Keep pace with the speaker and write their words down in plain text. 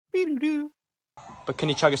Be-doo-doo. But can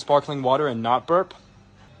you chug a sparkling water and not burp?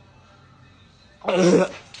 Oh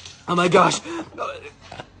my gosh.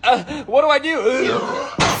 What do I do?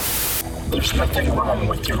 There's nothing wrong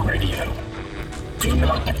with your radio. Do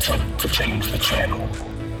not attempt to change the channel.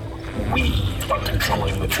 We are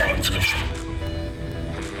controlling the transmission.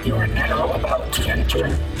 You are now about to enter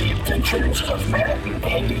the adventures of Matt and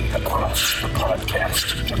Andy across the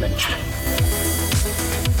podcast dimension.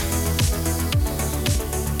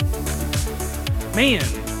 Man,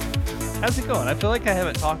 how's it going? I feel like I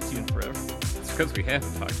haven't talked to you in forever. It's because we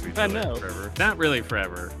haven't talked to each other in forever. Not really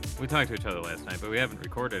forever. We talked to each other last night, but we haven't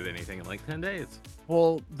recorded anything in like 10 days.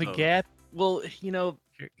 Well, the gap. Well, you know,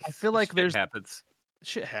 I feel like Shit happens.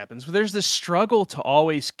 Shit happens. There's this struggle to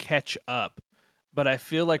always catch up, but I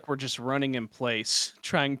feel like we're just running in place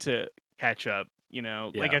trying to catch up. You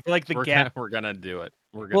know, like I feel like the gap. We're gonna do it.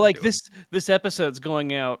 This episode's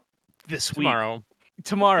going out this week.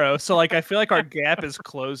 Tomorrow. So like I feel like our gap is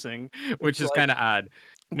closing, which is kind of odd.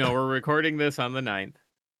 No, we're recording this on the 9th.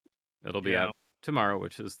 It'll be out tomorrow,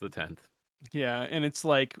 which is the 10th. Yeah, and it's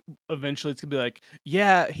like eventually it's gonna be like,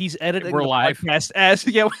 yeah, he's editing. We're live. Podcast as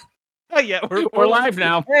we're live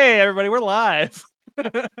now. Hey everybody, we're live.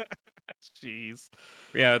 Jeez.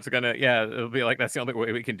 Yeah, it'll be like that's the only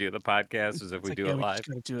way we can do the podcast is if we do it live.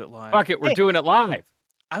 We do it live. Fuck it, we're doing it live.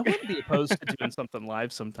 I wouldn't be opposed to doing something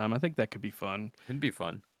live sometime. I think that could be fun. It'd be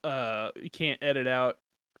fun. You can't edit out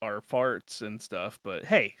our farts and stuff, but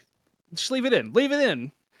hey, just leave it in. Leave it in.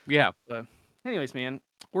 Yeah. Anyways, man,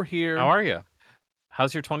 we're here. How are you?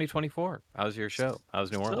 How's your 2024? How's your show?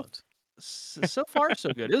 How's New Orleans? So far,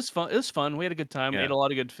 so good. It was fun. It was fun. We had a good time. We ate a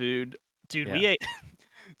lot of good food. Dude, we ate.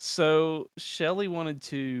 So Shelly wanted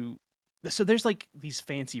to. So there's like these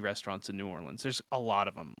fancy restaurants in New Orleans. There's a lot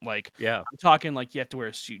of them. Like, I'm talking like you have to wear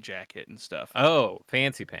a suit jacket and stuff. Oh,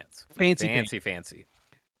 fancy pants. Fancy.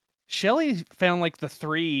 Shelly found like the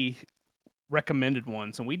 3 recommended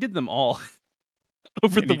ones, and we did them all.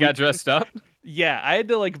 Over the weekend. Got dressed up? Yeah, I had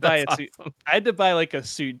to like buy a suit. I had to buy like a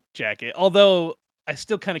suit jacket, although I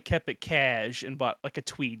still kind of kept it cash and bought like a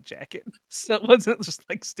tweed jacket, so it wasn't just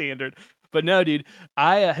like standard. But no, dude,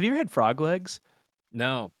 I have you ever had frog legs?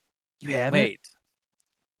 No. You haven't? Wait.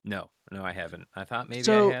 No, I haven't. I thought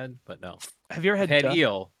maybe I had, but no. Have you ever had duck?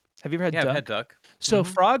 Eel? Have you ever had duck? I've had duck. So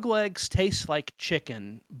frog legs taste like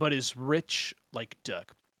chicken, but is rich like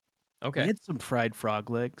duck. Okay. We had some fried frog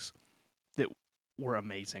legs that were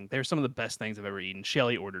amazing. They're some of the best things I've ever eaten.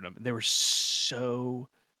 Shelly ordered them. They were so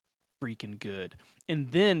freaking good. And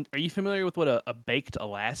then, are you familiar with what a baked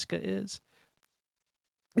Alaska is?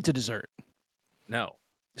 It's a dessert. No.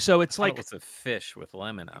 So it's like it's a fish with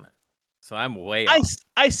lemon on it. So I'm way off.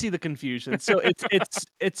 I see the confusion. So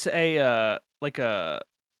it's a like a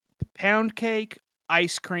pound cake,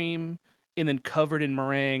 ice cream, and then covered in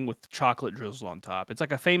meringue with chocolate drizzle on top. It's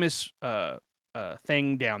like a famous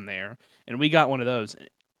thing down there, and we got one of those.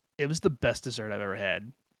 It was the best dessert I've ever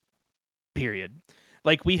had. Period.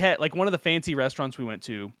 Like we had like one of the fancy restaurants we went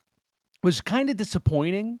to was kind of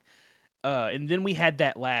disappointing. And then we had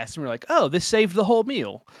that last, and we're like, oh, this saved the whole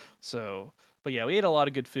meal. So, but yeah, we ate a lot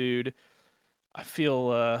of good food. I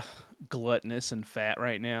feel gluttonous and fat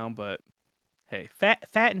right now, but hey, fat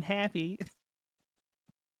and happy.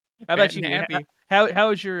 How about you? Happy. How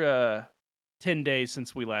was your 10 days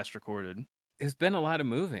since we last recorded? It's been a lot of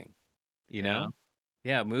moving, you know?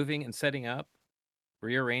 Yeah, moving and setting up,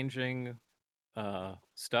 rearranging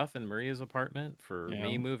stuff in Maria's apartment for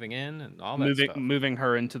me moving in and all that stuff. Moving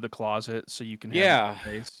her into the closet so you can have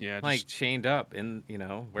space. Yeah, like chained up in,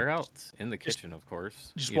 where else? In the kitchen, of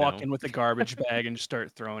course. Just walk in with a garbage bag and just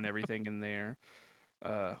start throwing everything in there.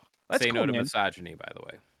 That's Say no to misogyny, by the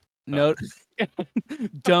way. No,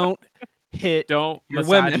 don't hit. Don't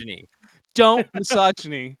misogyny. Women. Don't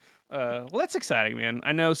misogyny. Well, that's exciting, man.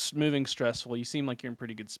 I know moving stressful. You seem like you're in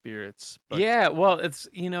pretty good spirits. But... Yeah, well, it's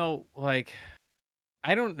like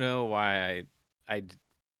I don't know why I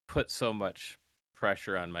put so much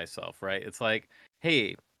pressure on myself, right? It's like,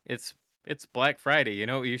 hey, it's Black Friday. You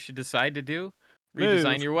know what you should decide to do?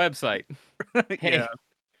 Redesign your website.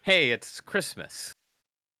 Hey, it's Christmas.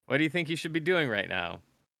 What do you think you should be doing right now?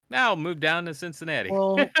 Now move down to Cincinnati.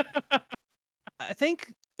 Well, I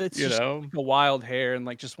think it's just like a wild hair and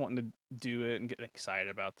like just wanting to do it and get excited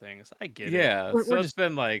about things. I get it. Yeah, so it's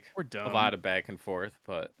been like a lot of back and forth,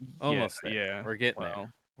 but almost there. Yeah, we're getting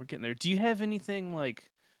there. We're getting there. Do you have anything like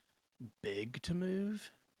big to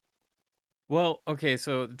move? Well, okay,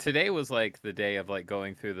 so today was like the day of like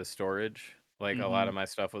going through the storage. Like a lot of my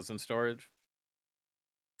stuff was in storage.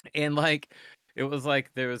 And like it was like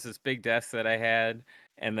there was this big desk that I had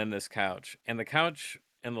and then this couch. And the couch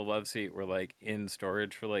and the love seat were like in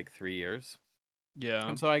storage for like 3 years. Yeah.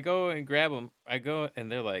 And so I go and grab them. I go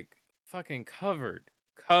and they're like fucking covered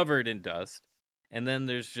in dust. And then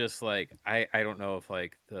there's just like I don't know if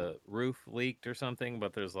like the roof leaked or something,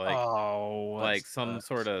 but there's Oh, that like some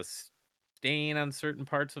sort sucks. of stain on certain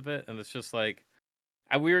parts of it, and it's just like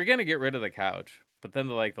we were gonna get rid of the couch, but then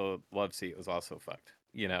the love seat was also fucked,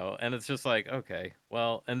 you know. And it's just like, okay,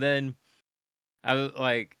 well, and then I was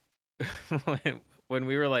like, when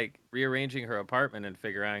we were like rearranging her apartment and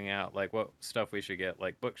figuring out like what stuff we should get,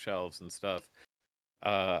 like bookshelves and stuff.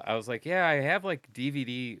 I was like, yeah, I have like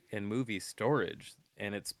DVD and movie storage,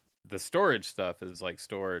 and it's the storage stuff is like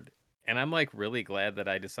stored, and I'm like really glad that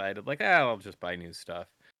I decided like, I'll just buy new stuff.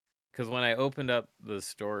 Because when I opened up the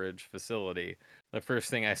storage facility, the first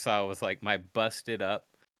thing I saw was like my busted up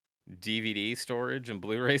DVD storage and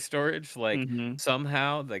Blu-ray storage. Like Mhm.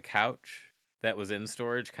 somehow the couch that was in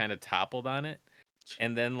storage kind of toppled on it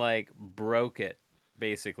and then like broke it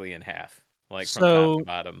basically in half, like from top to So,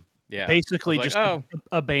 bottom. Yeah. I was basically like, just oh,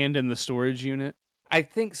 abandon the storage unit? I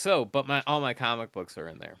think so, but my all my comic books are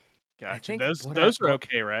in there. I Gotcha. think Those are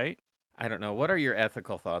okay, right? I don't know. What are your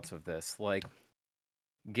ethical thoughts of this? Like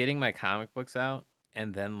getting my comic books out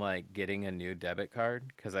and then like getting a new debit card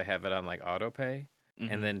because I have it on like auto pay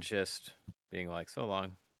and Mhm. then just being like, so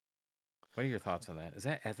long. What are your thoughts on that? Is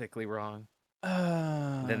that ethically wrong?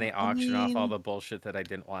 Then they I auction off all mean the bullshit that I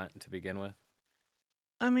didn't want to begin with.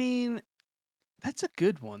 I mean, that's a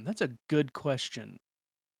good one. That's a good question.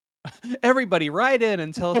 Everybody write in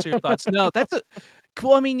and tell us your thoughts. No, that's a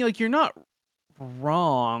cool. I mean, like, you're not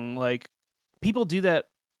wrong. Like, people do that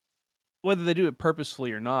whether they do it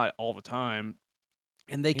purposefully or not all the time,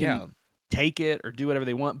 and they can Yeah. take it or do whatever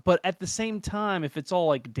they want. But at the same time, if it's all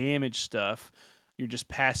like damaged stuff, you're just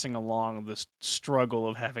passing along this struggle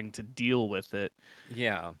of having to deal with it.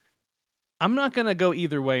 Yeah. I'm not gonna go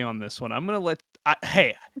either way on this one. I'm gonna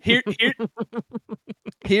hey, here's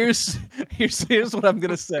here's what I'm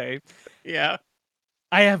gonna say. Yeah.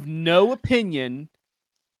 I have no opinion,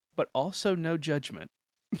 but also no judgment.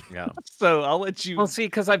 Yeah. So I'll let you. Well, see,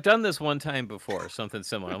 because I've done this one time before, something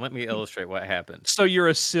similar. Let me illustrate what happened. So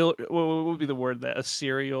you're what would be the word that a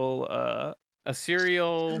serial A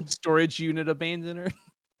serial. storage unit abandoner?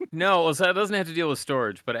 No, well, so it doesn't have to deal with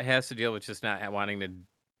storage, but it has to deal with just not wanting to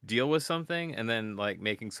deal with something and then like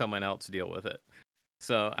making someone else deal with it.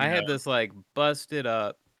 So I Yeah. had this like busted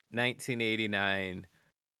up 1989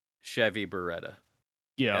 Chevy Beretta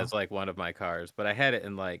Yeah. as like one of my cars, but I had it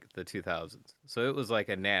in like the 2000s. So it was like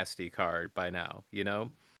a nasty car by now, you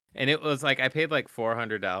know? And it was like I paid like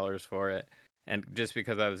 $400 for it. And just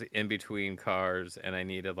because I was in between cars and I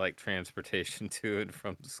needed like transportation to and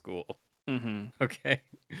from school. Mhm. Okay.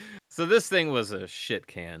 So this thing was a shit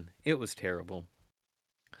can. It was terrible.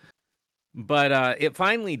 But it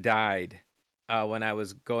finally died when I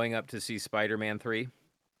was going up to see Spider-Man 3.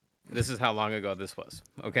 This is how long ago this was.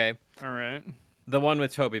 Okay. All right. The one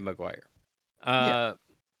with Tobey Maguire. Yeah. Uh,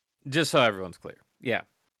 just so everyone's clear. Yeah.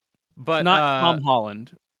 But Not Tom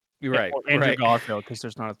Holland you're right. or Andrew Right. Garfield because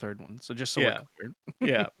there's not a third one. So just so we're Yeah. clear.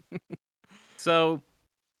 Yeah. So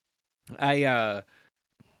I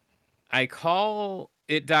I call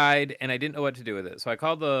it died and I didn't know what to do with it. So I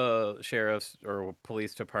called the sheriff's or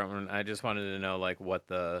police department. I just wanted to know like what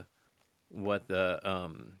the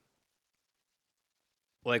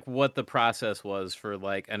like what the process was for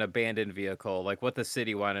like an abandoned vehicle, like what the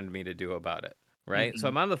city wanted me to do about it, right? So Mhm.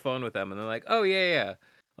 I'm on the phone with them and they're like, "Oh yeah, yeah."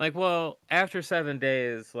 Like, well, after 7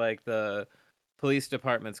 days, like the police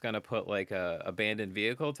department's going to put like a abandoned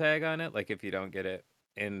vehicle tag on it like if you don't get it.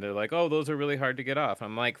 And they're like, "Oh, those are really hard to get off."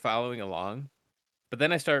 I'm like following along. But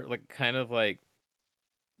then I start like kind of like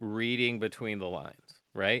reading between the lines,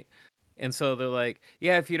 right? And so they're like,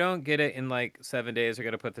 yeah, if you don't get it in like 7 days, they're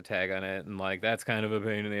gonna put the tag on it, and like that's kind of a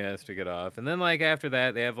pain in the ass to get off. And then like after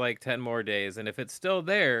that, they have like 10 more days, and if it's still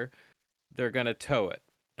there, they're gonna tow it.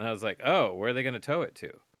 And I was like, oh, where are they gonna tow it to?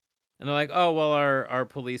 And they're like, oh, well, our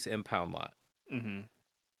police impound lot. Mhm.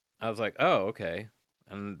 I was like, oh, okay.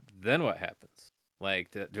 And then what happens?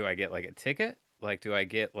 Like, do I get like a ticket? Like, do I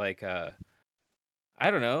get like a I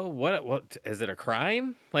don't know. What is it a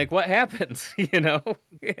crime? Like what happens, you know?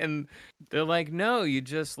 And they're like, "No, you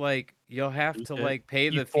just like you'll have Lose to it. like pay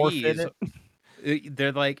You the forfeit fees." it.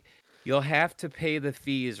 They're like, "You'll have to pay the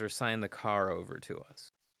fees or sign the car over to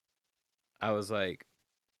us." I was like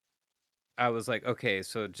 "Okay,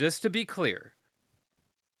 so just to be clear,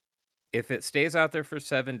 if it stays out there for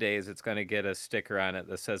 7 days, it's going to get a sticker on it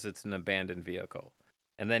that says it's an abandoned vehicle.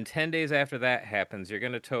 And then 10 days after that happens, you're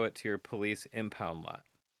going to tow it to your police impound lot,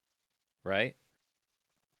 right?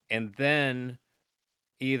 And then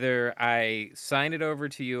either I sign it over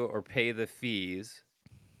to you or pay the fees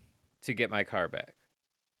to get my car back.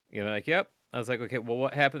 Like, yep. I was like, okay, well,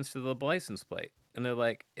 what happens to the license plate? And they're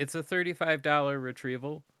like, it's a $35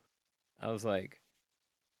 retrieval. I was like,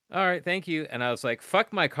 all right, thank you. And I was like,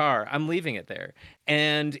 fuck my car. I'm leaving it there.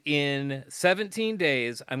 And in 17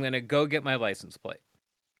 days, I'm going to go get my license plate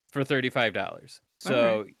for $35. All right.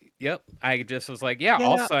 So, yep. I just was like, yeah,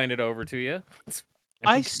 I'll Yeah, sign it over to you.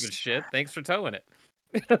 I I. don't give a s- shit. Thanks for towing it.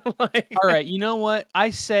 All Like, right. You know what? I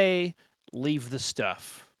say leave the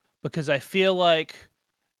stuff because I feel like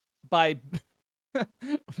by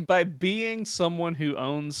by being someone who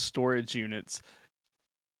owns storage units,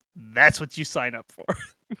 that's what you sign up for,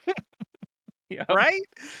 yep, right?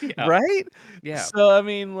 yep, Right? yeah. So I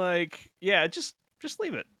mean, like, yeah, just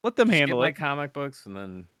leave it. Let them Just get handle my it. comic books and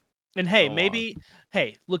then And so hey, long. maybe,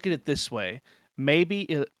 hey, look at it this way. Maybe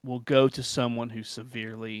it will go to someone who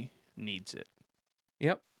severely needs it.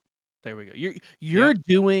 Yep, There we go. You're yep. I'm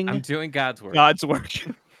doing doing God's work. God's work.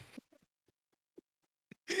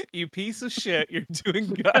 You piece of shit. You're doing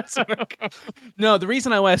God's work. No, the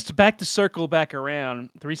reason I asked back to circle back around,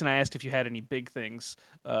 the reason I asked if you had any big things,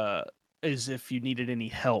 uh, is if you needed any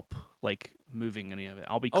help, like moving any of it.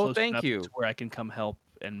 I'll be Oh, close thank enough to you. where I can come help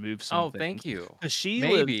and move some Oh, things. thank you. Because she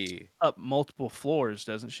lives Maybe. up multiple floors,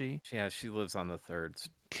 doesn't she? Yeah, she lives on the third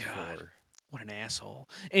God, floor. what an asshole.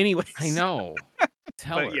 I Anyways, know.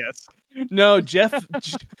 Tell but her. yes. No,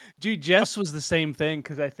 dude, Jeff's was the same thing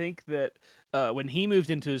because I think that when he moved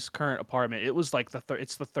into his current apartment, it was like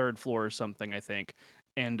it's the third floor or something, I think.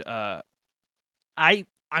 And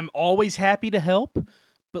I'm always happy to help,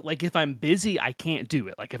 but like if I'm busy, I can't do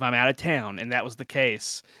it. Like if I'm out of town, and that was the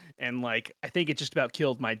case. And like I think it just about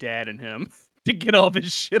killed my dad and him to get all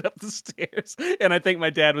this shit up the stairs. And I think my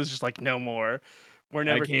dad was just like, no more. We're I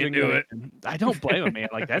never can't doing do it it. again. I don't blame him, man.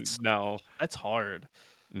 Like No, that's hard.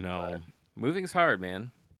 But no. Moving's hard, man.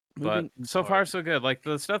 But moving is so far, hard. so good. Like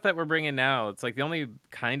the stuff that we're bringing now, it's like the only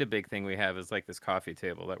kind of big thing we have is like this coffee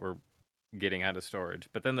table that we're getting out of storage.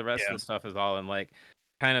 But then the rest Yeah, of the stuff is all in like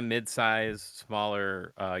kind of mid-size,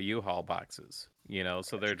 smaller U-Haul boxes.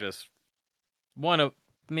 So they're just one of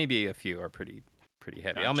maybe a few are pretty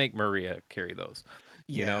heavy. I'll gotcha. make Maria carry those.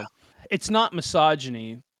 You Yeah, know? it's not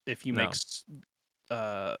misogyny if you make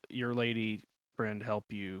No. your lady friend help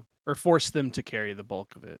you or force them to carry the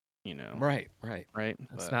bulk of it. Right, right. Right?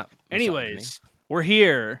 That's But not misogyny. anyways, we're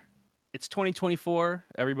here. It's 2024.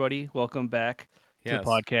 Everybody, welcome back to the Yes.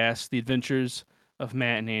 podcast, The Adventures of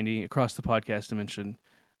Matt and Andy across the podcast dimension.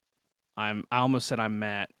 I almost said I'm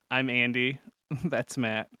Matt. I'm Andy. That's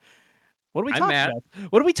Matt. What are we I'm talking Matt.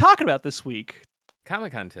 about? What are we talking about this week?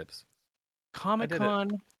 Comic-Con tips. I did it.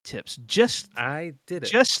 Comic-Con tips. Just I did it.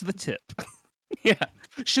 just the tip. Yeah.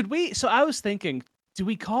 Should we? So I was thinking, do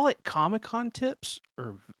we call it Comic Con tips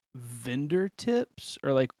or vendor tips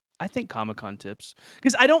or like? I think Comic Con tips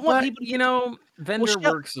because I don't want But, people to get. Well, vendor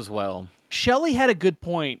works as well. Shelly had a good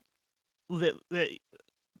point that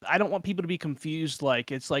I don't want people to be confused.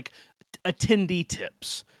 Like it's like attendee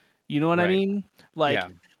tips. You know what I Right. mean? Like Yeah.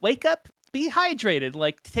 wake up, be hydrated,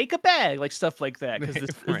 like take a bag, like stuff like that. Because this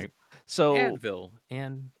is Right. so Advil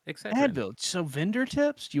and etc. Advil. So vendor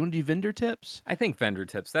tips. Do you want to do vendor tips? I think vendor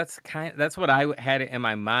tips. That's what I had in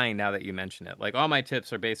my mind now that you mention it. Like all my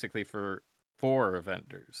tips are basically for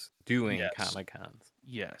vendors doing Yes. Comic Cons,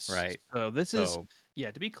 Yes. right? So this is So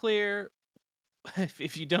yeah, to be clear,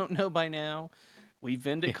 if you don't know by now, we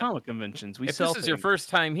vend at yeah. comic conventions. We If sell this is your things. first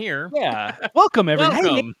time here, Yeah. Welcome everyone. Hey,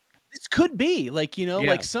 welcome. this could be like, like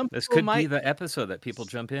Yeah. This could be the episode that people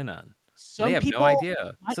jump in on. They some have no people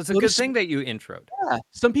idea. might So it's a go to good thing that you introed. yeah,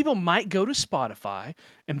 some people might go to Spotify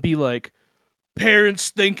and be like,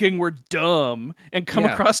 parents thinking we're dumb and come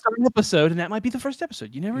Yeah. across our episode, and that might be the first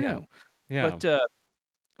episode. You never Yeah. know. Yeah. But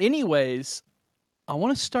anyways, I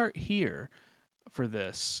want to start here for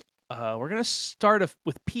this. We're gonna start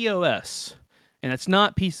with POS, and it's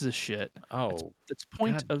not pieces of shit. Oh, It's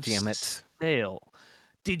point God of damn it. sale.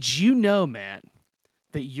 Did you know, Matt,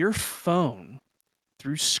 that your phone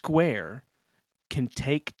through Square can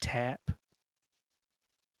take tap?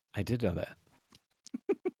 I did know that.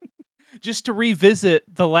 Just to revisit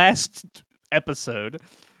the last episode.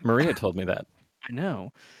 Maria told me that. I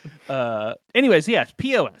know. Anyways, yeah,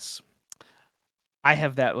 POS. I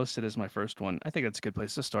have that listed as my first one. I think that's a good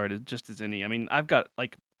place to start. Just as any. I mean, I've got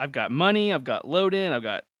money, I've got load in, I've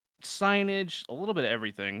got signage, a little bit of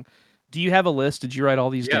everything. Do you have a list? Did you write all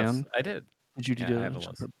these Yes, down? I did. Did you Yeah, do I have a it?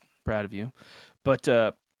 list. Proud of you. But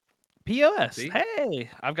POS. See? Hey,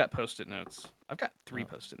 I've got post-it notes. I've got 3 Oh.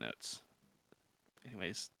 post-it notes.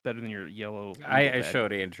 Anyways, better than your yellow. I bag.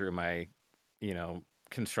 showed Andrew my,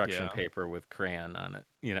 construction Yeah. paper with crayon on it,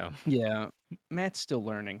 you know. Yeah. Matt's still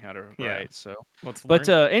learning how to Yeah. write, so. Let's But learn.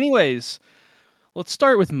 anyways, let's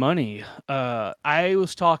start with money. I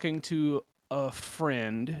was talking to a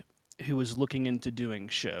friend who was looking into doing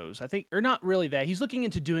shows. I think, or not really that. He's looking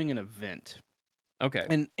into doing an event, Okay.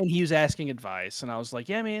 and he was asking advice, and I was like,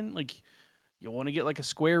 yeah, man, like you want to get like a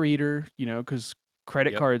square reader, because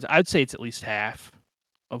credit Yep. cards. I'd say it's at least half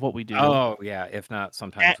of what we do. Oh, yeah, if not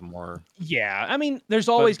sometimes more. Yeah, I mean, there's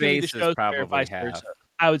But always going to be the base is shows where probably vice half. versa.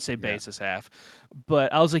 I would say Yeah. base is half,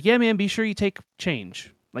 but I was like, yeah, man, be sure you take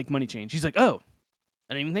change, like money change. He's like, oh,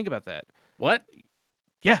 I didn't even think about that. What?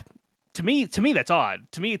 Yeah, to me, that's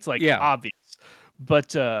odd. To me, it's like Yeah. obvious,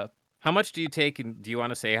 but How much do you take do you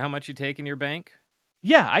want to say how much you take in your bank?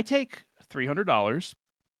 yeah, I take $300,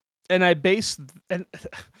 and I base, and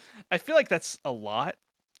I feel like that's a lot.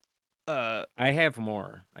 Uh, I have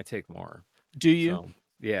more. I take more. do you? So,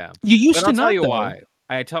 yeah. You But used I'll to tell not you though. why.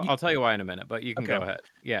 You, I'll tell you why in a minute, but you can okay. go ahead.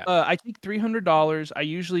 Yeah. I take $300. I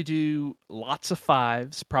usually do lots of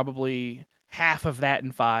fives, probably half of that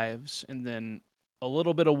in fives, and then a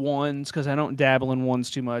little bit of ones because I don't dabble in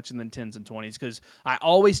ones too much, and then tens and twenties because I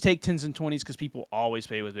always take tens and twenties because people always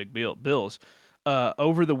pay with big bills.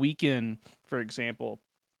 Over the weekend, for example,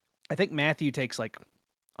 I think Matthew takes like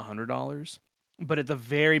 $100, but at the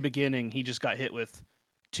very beginning, he just got hit with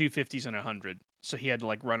 250s and 100, so he had to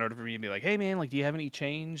like run over to me and be like, "Hey man, like, do you have any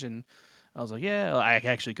change?" And I was like, "Yeah." I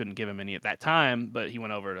actually couldn't give him any at that time, but he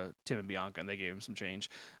went over to Tim and Bianca and they gave him some change.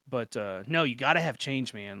 But no, you got to have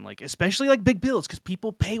change, man. Like especially like big bills because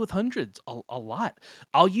people pay with hundreds a lot.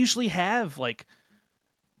 I'll usually have like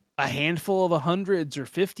a handful of hundreds or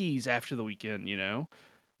fifties after the weekend,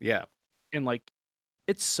 Yeah. and like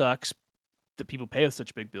it sucks that people pay with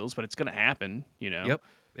such big bills, but it's gonna happen, Yep.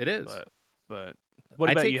 It is. But but what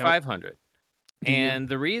I about take you? How 500. do you? And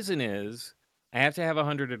the reason is I have to have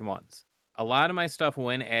 101s. A lot of my stuff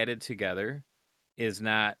when added together is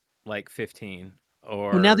not like 15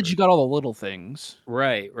 Well, now that or you got all the little things.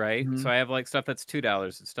 right. So Mhm. I have like stuff that's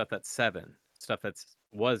 $2 and stuff that's 7, stuff that's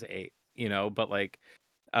was 8, but like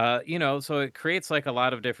so it creates like a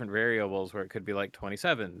lot of different variables where it could be like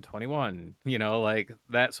 27, 21, like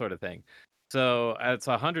that sort of thing. So it's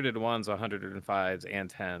 101s, 105s, and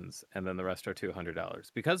 10s, and then the rest are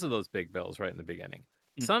 $200 because of those big bills right in the beginning.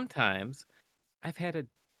 Mm, Sometimes I've had a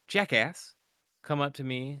jackass come up to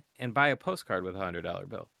me and buy a postcard with $100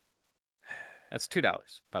 bill. That's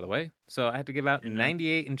 $2, by the way. So I had to give out you know?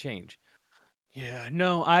 98 and change. Yeah,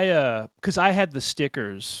 no, because I had the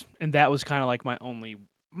stickers, and that was kind of like my only.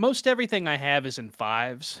 Most everything I have is in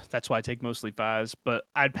fives. That's why I take mostly fives. But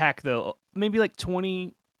I'd pack the maybe like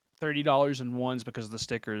 20, $30 in ones because of the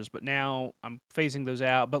stickers. But now I'm phasing those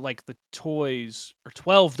out. But like the toys are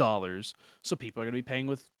 $12, so people are gonna be paying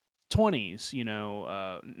with 20s.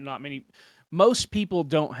 Not many. Most people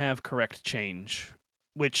don't have correct change,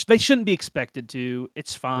 which they shouldn't be expected to.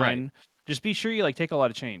 It's Right. fine. Just be sure you like take a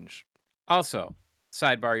lot of change. Also,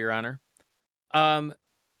 sidebar, Your Honor. Um,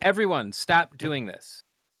 Everyone, stop doing this.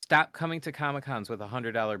 Stop coming to Comic Cons with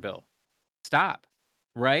 $100 bill. Stop.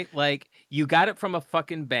 Right? Like you got it from a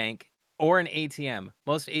fucking bank or an ATM.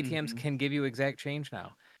 Most ATMs Mhm. can give you exact change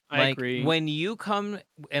now. I Like agree. when you come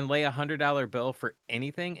and lay $100 bill for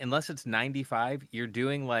anything, unless it's 95, you're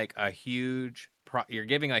doing like a huge you're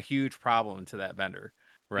giving a huge problem to that vendor,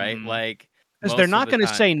 right? Mhm. Like 'Cause they're most of not the gonna time.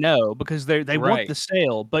 say no because they want Right. the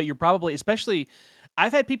sale, but you're probably especially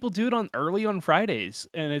I've had people do it on early on Fridays,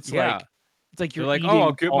 and Yeah. it's like They're you're like, "Oh,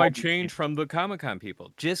 I'll eating get my all the change. change from the Comic-Con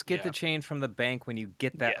people." Just get the Yeah. change from the bank when you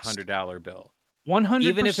get that Yes. $100 bill.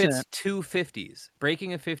 Even if 100%. it's 2 50s.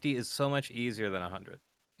 Breaking a 50 is so much easier than 100.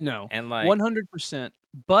 No, And like 100%.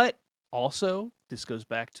 But also, this goes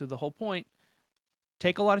back to the whole point,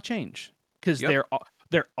 take a lot of change because yep,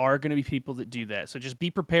 there are gonna be people that do that, so just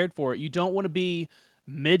be prepared for it. You don't wanna be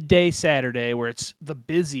midday Saturday where it's the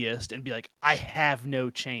busiest and be like, "I have no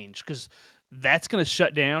change," because that's gonna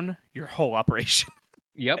shut down your whole operation.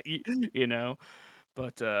 yep, y- you know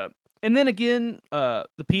but and then again,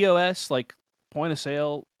 the POS, like point of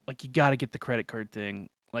sale, like you got to get the credit card thing.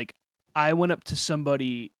 Like I went up to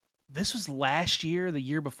somebody, this was last year, the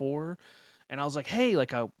year before, and I was like, hey,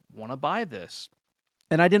 like I want to buy this,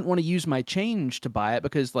 and I didn't want to use my change to buy it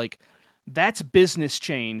because like that's business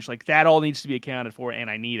change, like that all needs to be accounted for and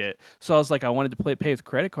I need it. So I was like, I wanted to pay with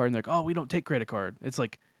credit card, and they're like, oh, we don't take credit card. It's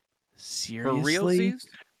like, for seriously? realsies?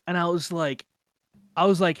 And I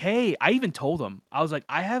was like, "Hey," I even told them. I was like,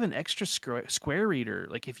 "I have an extra square reader.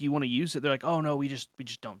 Like, if you want to use it." They're like, "Oh no, we just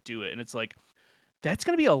don't do it." And it's like, that's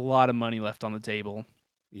gonna be a lot of money left on the table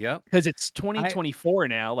Yep. because it's I 2024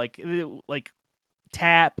 now. Like,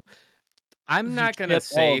 tap. I'm you not gonna get all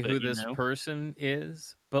say of it, who you this know? person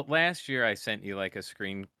is, but last year I sent you like a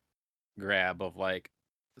screen grab of like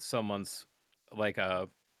someone's like a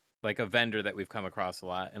like a vendor that we've come across a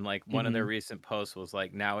lot, and like one of their Mhm. recent posts was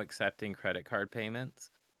like now accepting credit card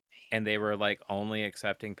payments, and they were like only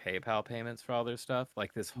accepting PayPal payments for all their stuff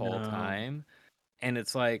like this whole No. time. And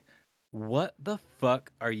it's like, what the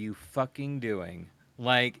fuck are you fucking doing?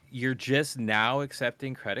 Like, you're just now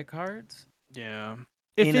accepting credit cards Yeah.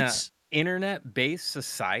 If in a it's internet-based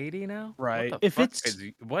society now? What right, the fuck is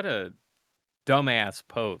what a dumbass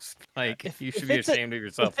post. Like, you should be ashamed of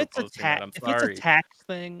yourself for posting that. I'm if it's a sorry.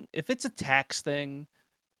 tax thing,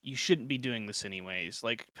 you shouldn't be doing this anyways.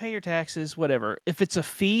 Like, pay your taxes, whatever. If it's a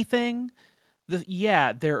fee thing,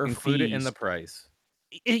 yeah, there are Include it in the fees. price.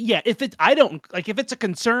 Yeah, if it I don't like if it's a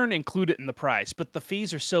concern, include it in the price, but the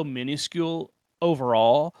fees are so minuscule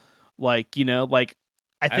overall. Like, like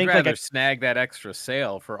I I'd think like rather a snag that extra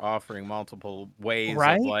sale for offering multiple ways of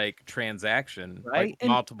right, like transaction, like right, and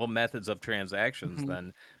multiple methods of transactions mhm.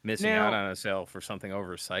 than missing out Now on a sale for something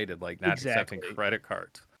oversighted, like not accepting exactly. credit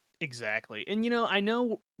cards. Exactly. And I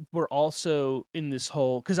know we're also in this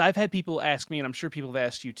whole because I've had people ask me, and I'm sure people have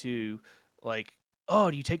asked you too, like,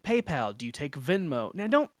 oh, do you take PayPal? Do you take Venmo? Now,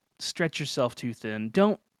 don't stretch yourself too thin.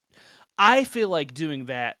 Don't, I feel like doing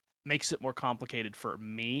that makes it more complicated for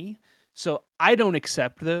me. So I don't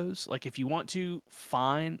accept those. Like, if you want to,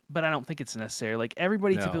 fine, but I don't think it's necessary. Like,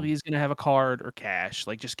 everybody No. typically is going to have a card or cash.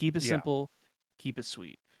 Like, just keep it Yeah. simple, keep it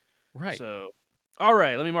sweet. Right. So, all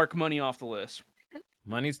right, let me mark money off the list.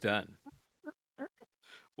 Money's done.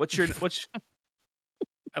 What's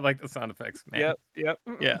I like the sound effects, man. Yep, yep.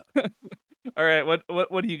 Yeah. All right,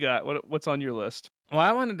 what do you got? What's on your list? Well,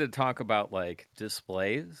 I wanted to talk about like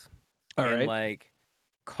displays All and right. like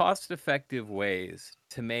cost effective ways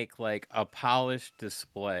to make like a polished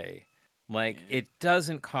display. Like Yeah. it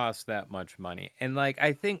doesn't cost that much money. And like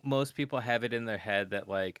I think most people have it in their head that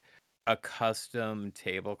like a custom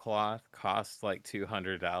tablecloth costs like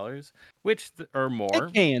 $200, which or It more.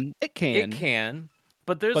 can. It It can. can,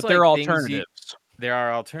 but there's But there are like things alternatives. there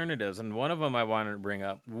are alternatives, and one of them I wanted to bring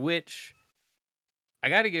up, which I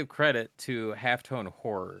got to give credit to Halftone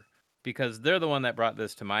Horror because they're the one that brought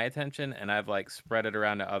this to my attention, and I've like spread it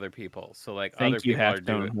around to other people. So like other Thank you, people are Halftone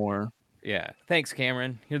doing. Horror. Yeah, thanks,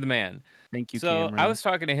 Cameron. You're the man. Thank you, So I Cameron. was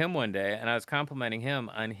talking to him one day, and I was complimenting him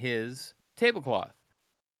on his tablecloth,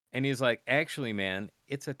 and he's like, "Actually, man,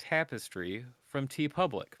 it's a tapestry from T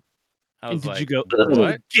Public." I And was did you like, go,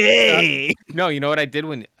 "What?" Uh, okay? no, you know what I did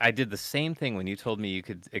when I did the same thing when you told me you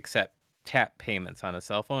could accept tap payments on a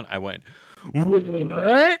cell phone? I went,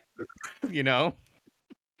 "What?" You know?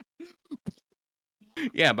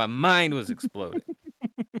 Yeah, my mind was exploding.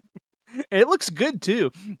 It looks good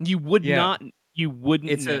too. Yeah, You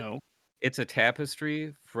wouldn't it's a know. it's a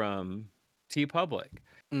tapestry from T Public,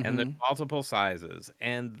 and there's Mhm. multiple sizes,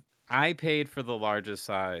 and I paid for the largest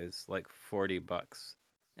size like $40.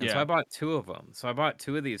 And so I Yeah. bought two of them. So I bought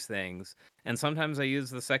two of these things, and sometimes I use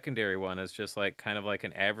the secondary one as just like kind of like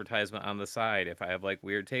an advertisement on the side if I have like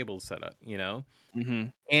weird tables set up, you know?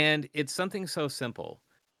 Mhm. And it's something so simple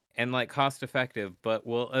and like cost effective, but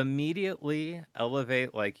will immediately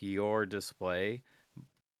elevate like your display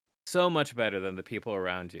so much better than the people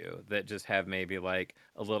around you that just have maybe like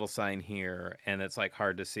a little sign here and it's like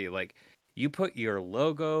hard to see. Like you put your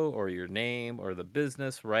logo or your name or the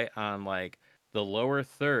business right on like the lower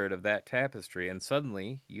third of that tapestry, and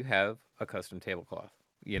suddenly you have a custom tablecloth,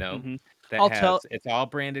 you know, Mhm. that I'll tell it's all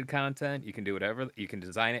branded content. You can do whatever, you can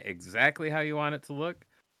design it exactly how you want it to look,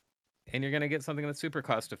 and you're gonna get something that's super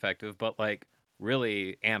cost effective, but like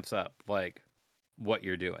really amps up like what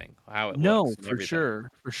you're doing, how it no, looks, and for everything. sure.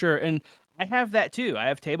 For sure. And I have that too. I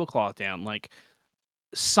have tablecloth down. Like,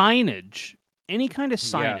 signage, any kind of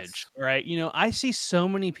signage, Yes. right? I see so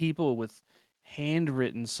many people with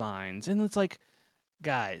handwritten signs, and it's like,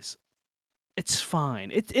 guys, it's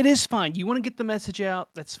fine. It is fine. You want to get the message out,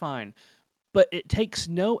 that's fine. But it takes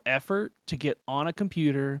no effort to get on a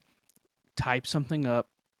computer, type something up,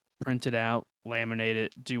 print it out, laminate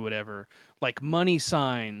it, do whatever. Like money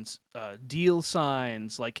signs, deal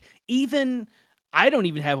signs, like even I don't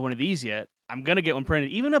even have one of these yet. I'm gonna get one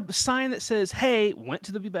printed. Even a sign that says, "Hey, went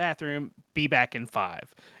to the bathroom, be back in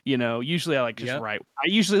 5." Usually I like just Yep. write. I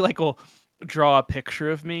usually like will draw a picture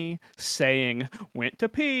of me saying "went to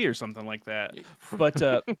pee" or something like that. But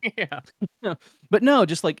Yeah. but no,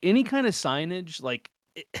 just like any kind of signage, like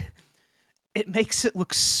it makes it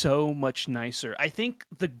look so much nicer. I think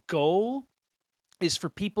the goal is for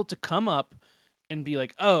people to come up and be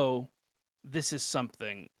like, "Oh, this is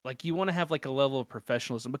something." Like you want to have like a level of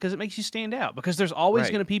professionalism because it makes you stand out because there's always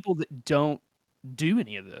going Right. to people that don't do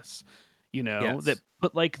any of this. that Yes.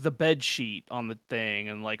 put like the bed sheet on the thing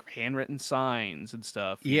and like handwritten signs and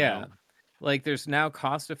stuff. Yeah. Like there's now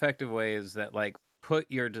cost-effective ways that like put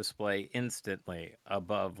your display instantly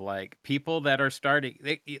above like people that are starting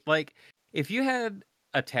like if you had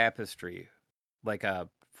a tapestry, like a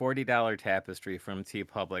 $40 tapestry from T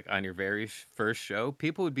Public on your very first show,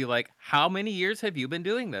 people would be like, "How many years have you been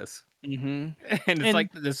doing this?" Hmm. And it's And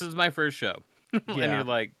like, "This is my first show." And you're yeah,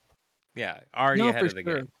 like, yeah, already no, ahead for of the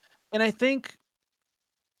sure. game. And I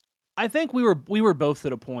think we were both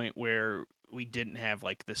at a point where we didn't have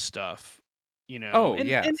like this stuff, Oh, and and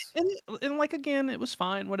yes. and and like again, it was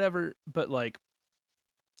fine, whatever. But like,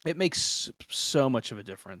 it makes so much of a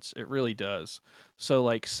difference. It really does. So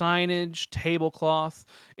like signage, tablecloth,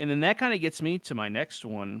 and then that kind of gets me to my next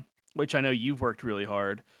one, which I know you've worked really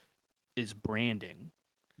hard, is branding.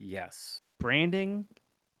 Yes. Branding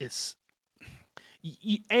is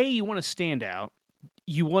you want to stand out.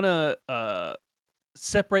 You want to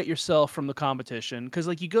separate yourself from the competition because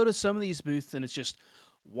like you go to some of these booths and it's just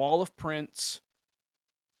wall of prints,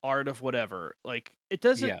 art of whatever. Like Yes. it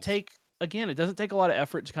doesn't take a lot of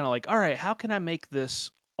effort to kind of like, all right, how can I make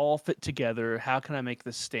this all fit together? How can I make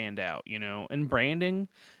this stand out? And branding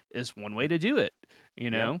is one way to do it, you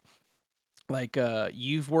Yep. know? Like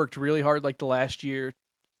you've worked really hard like the last year.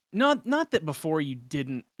 Not that before you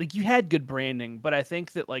didn't, like, you had good branding, but I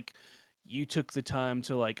think that like you took the time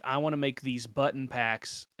to like, I want to make these button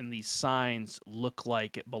packs and these signs look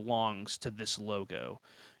like it belongs to this logo.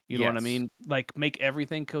 You know what I Yes. mean? Like make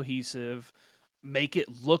everything cohesive, make it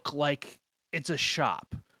look like it's a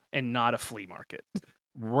shop and not a flea market,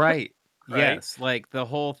 Right. right? Yes. Like the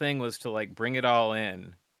whole thing was to like bring it all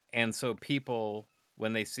in. And so people,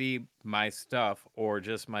 when they see my stuff or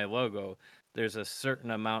just my logo, there's a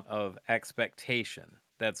certain amount of expectation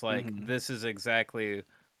that's like, Hmm. this is exactly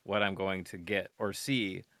what I'm going to get or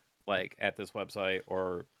see like at this website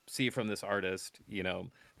or see from this artist,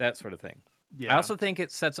 that sort of thing. I Yeah, also think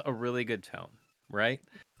it sets a really good tone, right?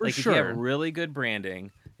 for Like if you have sure. really good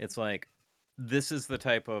branding, it's like, this is the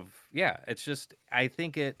type of, yeah, it's just, I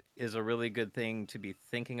think it is a really good thing to be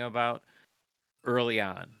thinking about early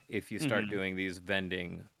on if you start Hmm. doing these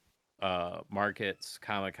vending markets,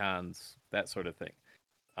 comic cons, that sort of thing.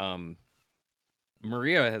 um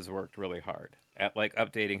Maria has worked really hard at like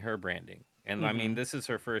updating her branding, and I mean Hmm. this is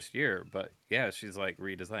her first year, but yeah, she's like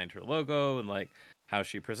redesigned her logo and like how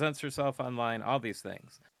she presents herself online, all these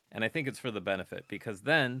things. And I think it's for the benefit because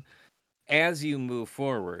then as you move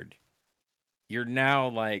forward, you're now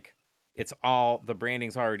like, it's all, the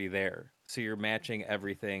branding's already there, so you're matching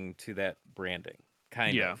everything to that branding,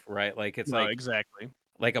 kind Yeah. of, right? Like it's No, exactly.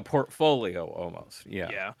 like a portfolio almost. Yeah.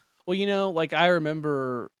 Yeah. Well, like I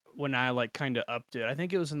remember when I like kind of upped it. I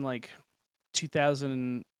think it was in like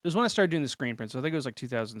 2000. It was when I started doing the screen print. So I think it was like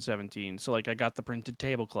 2017. So like I got the printed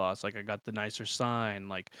tablecloths, like I got the nicer sign,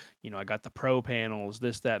 like I got the pro panels,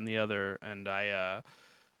 this, that, and the other, and I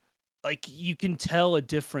like you can tell a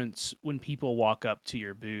difference when people walk up to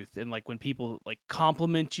your booth and like when people like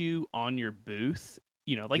compliment you on your booth.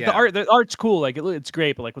 Like the Yeah. art, the art's cool, like it's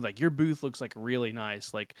great, but like when like your booth looks like really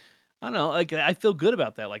nice, like I don't know, like I feel good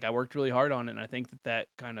about that. Like I worked really hard on it, and I think that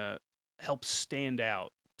kind of helps stand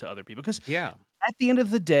out to other people because Yeah. at the end of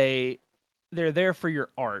the day, they're there for your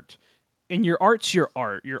art, and your art's your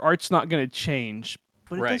art. Your art's not going to change,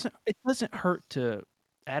 but it Right. doesn't hurt to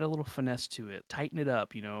add a little finesse to it, tighten it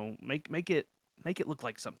up, make it look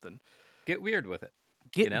like something. Get weird with it,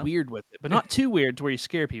 you Get know? weird with it, but not too weird to where you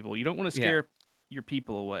scare people. You don't want to Yeah. scare your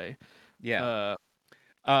people away. Yeah.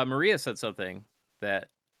 Uh, Maria said something that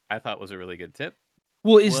I thought was a really good tip.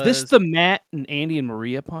 well, is this Was, the Matt and Andy and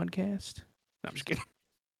Maria podcast? No, I'm just kidding.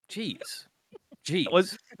 geez.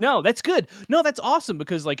 Was Jeez. no, that's good. No, that's awesome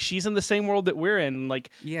because like she's in the same world that we're in. Like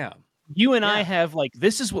Yeah. you and I Yeah. have like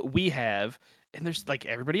this is what we have, and there's like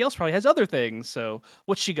everybody else probably has other things. So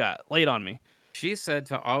what she got? Lay it on me. She said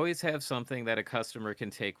to always have something that a customer can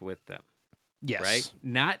take with them, right? Yes.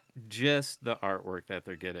 Not just the artwork that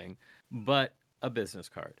they're getting, but a business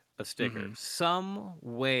card, a sticker, Hmm. some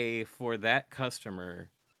way for that customer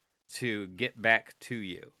to get back to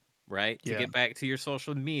you, right? To Yeah. get back to your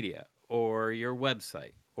social media or your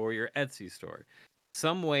website or your Etsy store.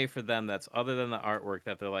 Some way for them that's other than the artwork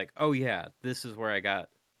that they're like, oh, yeah, this is where I got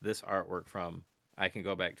this artwork from. I can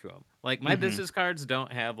go back to them. Like my Hmm. business cards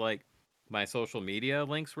don't have like my social media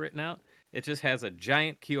links written out. It just has a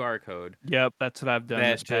giant QR code Yep. That's what I've done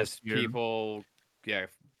this that past just year. people, yeah,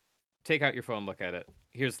 take out your phone, look at it.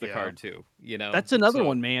 Here's the Yeah. card too, you know? That's another So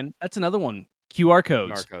one, man. That's another one. QR QR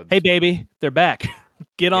codes. Hey, codes. baby, they're back.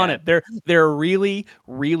 Get on Yeah. it. They're really,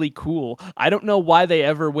 really cool. I don't know why they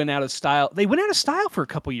ever went out of style. They went out of style for a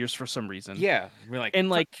couple years for some reason. Yeah. We're like, And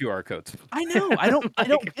fuck like QR codes. I know. I don't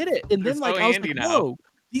Like, get it. And they're then so like I was like, handy now. "Whoa,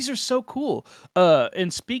 these are so cool."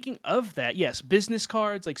 And speaking of that, yes, business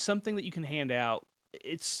cards, like something that you can hand out.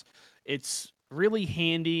 It's really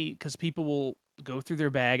handy cuz people will go through their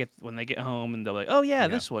bag when they get home and they're like, "Oh yeah, Yeah.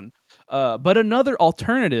 this one." But another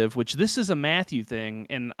alternative, which this is a Matthew thing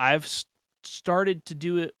and I've started to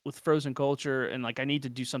do it with frozen culture and like I need to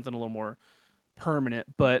do something a little more permanent,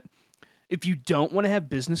 but if you don't want to have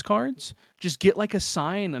business cards, just get like a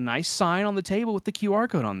nice sign on the table with the QR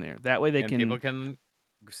code on there. That way they And people can.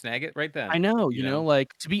 can snag it right I then. know, You know,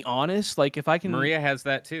 like to be honest, like if I can, Maria has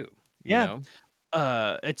that too. You yeah,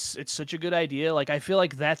 know, it's such a good idea. Like I feel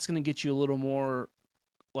like that's gonna get you a little more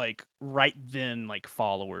like right then like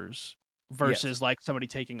followers yes. versus like somebody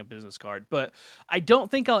taking a business card. But I don't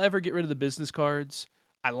think I'll ever get rid of the business cards.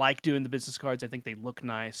 I like doing the business cards. I think they look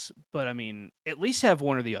nice, but I mean, at least have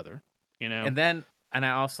one or the other, you know? And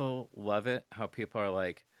I also love it how people are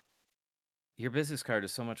like, your business card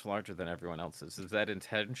is so much larger than everyone else's. Is that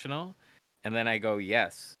intentional? And then I go,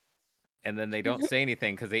 yes. And then they don't say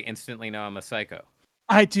anything because they instantly know I'm a psycho.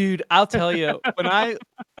 Dude, I'll tell you, when I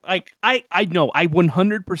know, I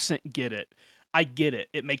 100% get it. I get it.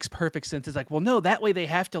 It makes perfect sense. It's like, well, no, that way they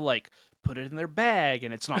have to like put it in their bag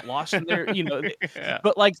and it's not lost in their, Yeah.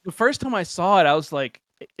 but like the first time I saw it, I was like,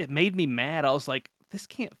 it made me mad. I was like, this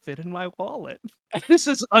can't fit in my wallet. This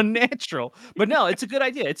is unnatural. But no, it's a good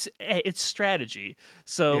idea. It's strategy.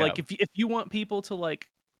 So Yeah. like if you want people to like,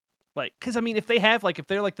 because I mean, if they're like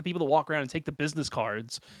the people that walk around and take the business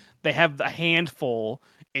cards, they have a handful,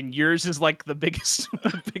 and yours is like the biggest,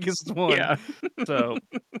 the biggest one. Yeah. So,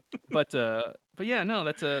 but yeah, no,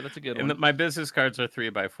 that's a good And one. my business cards are 3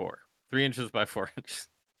 by 4, 3 inches by 4 inches.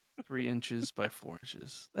 3 inches by 4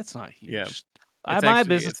 inches. That's not Yeah. huge. It's My actually,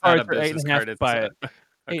 business it's not a cards are eight business and a half card. It's by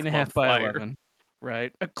a eight and a half club by flyer. 11.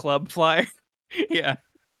 Right, a club flyer. Yeah.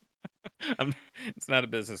 It's not a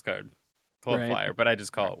business card, club Right. flyer, but I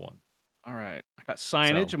just All call right. it one. All right. I got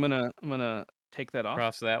signage. So I'm gonna take that off.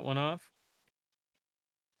 cross that one off.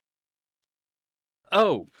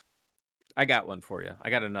 Oh, I got one for you. I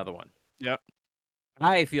got another one. Yep.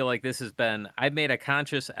 I feel like I've made a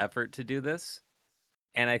conscious effort to do this,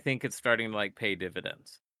 and I think it's starting to like pay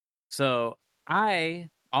dividends. So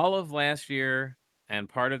all of last year and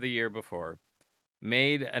part of the year before,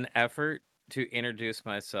 made an effort to introduce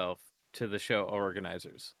myself to the show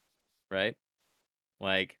organizers, right?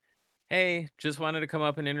 Like, hey, just wanted to come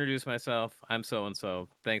up and introduce myself. I'm so and so.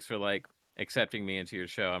 Thanks for like accepting me into your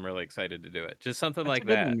show. I'm really excited to do it. Just something That's a like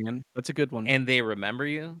good one, that. man. That's a good one. And they remember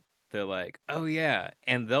you. They're like, "Oh yeah."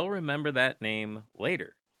 And they'll remember that name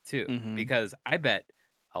later too Hmm. because I bet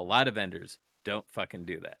a lot of vendors don't fucking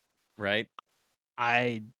do that, right?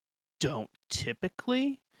 I don't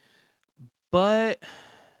typically, but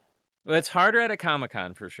Well, it's harder at a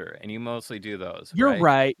Comic-Con for sure, and you mostly do those, you're right?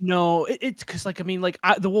 right. No, it's because like I mean, like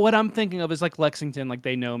what I'm thinking of is like Lexington, like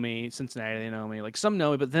they know me, Cincinnati, they know me, like some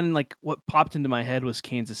know me, but then like what popped into my head was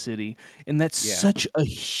Kansas City, and that's Yeah. such a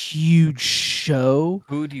huge show.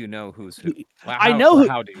 Who do you know who's who? Well, I know who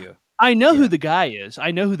how do you? I know who Yeah. the guy is.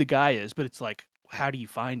 I know who the guy is, but it's like, how do you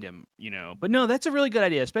find him? But no, that's a really good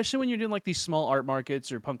idea, especially when you're doing like these small art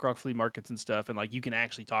markets or punk rock flea markets and stuff, and like you can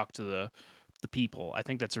actually talk to the people. I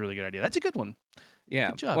think that's a really good idea. That's a good one. Yeah.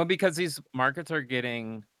 Good job. Well, because these markets are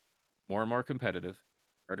getting more and more competitive,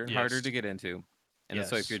 harder and harder Yes. to get into. And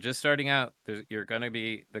so if you're Yes. just starting out, you're going to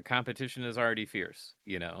be the competition is already fierce,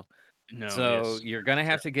 you know. No. So Yes. you're going For to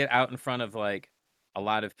sure. have to get out in front of like a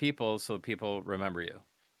lot of people so people remember you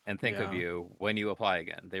and think of Yeah. you when you apply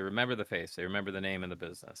again. They remember the face, they remember the name and the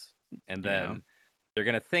business. And Yeah. then they're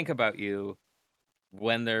going to think about you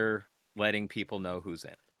when they're letting people know who's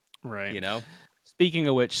in, Right. you know? Speaking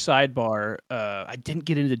of which, sidebar. I didn't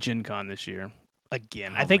get into Gen Con this year.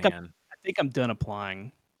 Again, I Oh think man. I think I'm done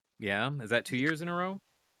applying. Yeah, is that 2 years in a row?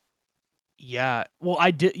 Yeah. Well,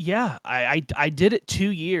 I did. Yeah, I did it 2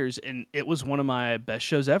 years, and it was one of my best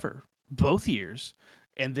shows ever, both years.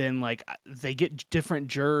 And then like they get different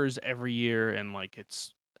jurors every year, and like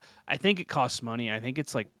I think it costs money. I think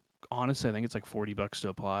it's like honestly, I think it's like $40 to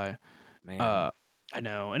apply. Man. Uh, I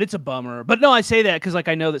know, and it's a bummer. But no, I say that because like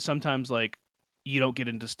I know that sometimes like you don't get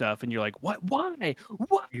into stuff, and you're like, what? Why?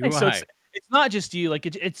 Why? So UI. it's not just you. Like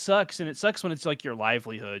it sucks, and it sucks when it's like your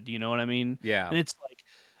livelihood. You know what I mean? Yeah. And it's like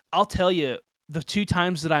I'll tell you, the 2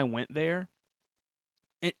 times that I went there,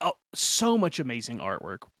 so much amazing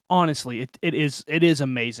artwork. Honestly, it is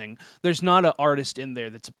amazing. There's not an artist in there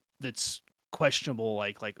that's questionable.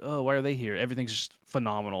 Like oh, why are they here? Everything's just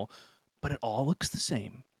phenomenal. but it all looks the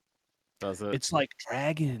same. Does it? It's like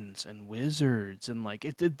dragons and wizards and like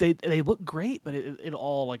they look great, but it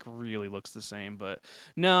all like really looks the same. But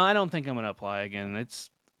no, I don't think I'm gonna apply again.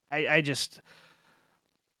 I just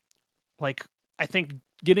like I think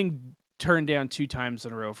getting turned down 2 times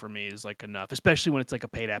in a row for me is like enough, especially when it's like a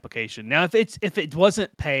paid application. Now if it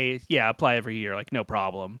wasn't paid, yeah, apply every year, like no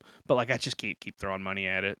problem. But like I just keep throwing money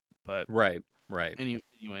at it. But Right. Right.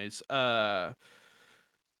 anyways,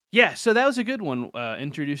 yeah, so that was a good one.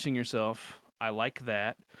 Introducing yourself. I like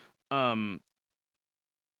that. Um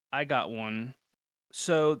I got one.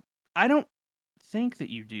 So I don't think that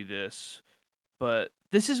you do this, but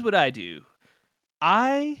this is what I do.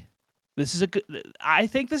 I this is a good I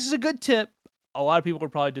think this is a good tip. A lot of people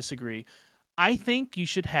would probably disagree. I think you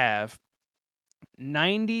should have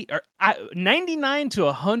 99 to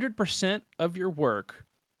 100% of your work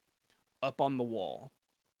up on the wall.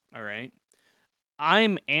 All right?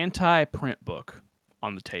 I'm anti print book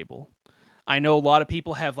on the table. I know a lot of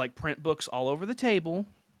people have like print books all over the table.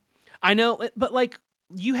 I know, but like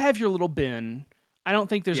you have your little bin. I don't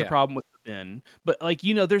think there's a Yeah. problem with the bin, but like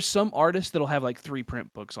there's some artists that'll have like 3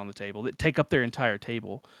 print books on the table that take up their entire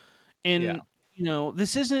table. Yeah. And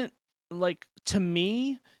this isn't like to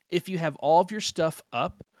me, if you have all of your stuff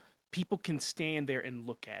up, people can stand there and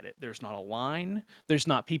look at it. There's not a line. There's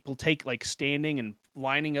not people take like standing and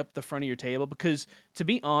lining up the front of your table because to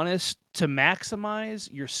be honest, to maximize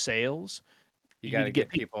your sales, You you got need to to get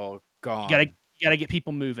get people people you gotta gone. you gotta get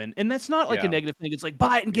people moving, and that's not like a Yeah. negative thing. It's like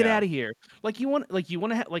buy it and get Yeah. out of here. Like you want to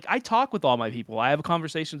like I talk with all my people. I have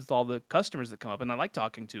conversations with all the customers that come up, and I like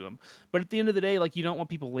talking to them. But at the end of the day, like you don't want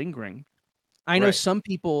people lingering. I know Right. some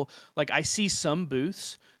people like I see some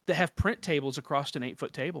booths that have print tables across an 8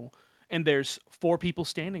 foot table, and there's 4 people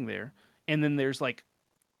standing there, and then there's like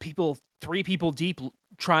 3 people deep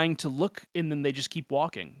trying to look, and then they just keep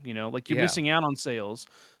walking. Like you're Yeah. missing out on sales.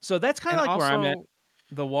 So that's kind And of like where I'm at. also,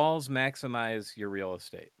 the walls maximize your real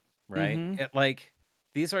estate, right? Mm-hmm. Like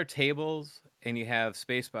these are tables and you have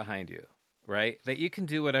space behind you, right? That you can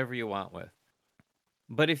do whatever you want with.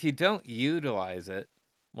 But if you don't utilize it,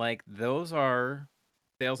 like those are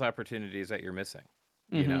sales opportunities that you're missing,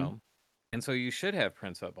 you Mm-hmm. know? And so you should have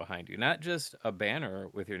prints up behind you, not just a banner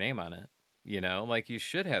with your name on it, like you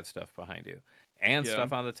should have stuff behind you and Yeah.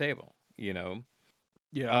 stuff on the table.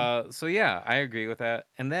 Yeah. So yeah, I agree with that.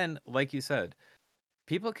 And then, like you said,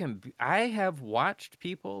 I have watched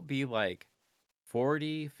people be like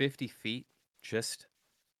 40, 50 feet just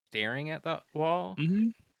staring at the wall,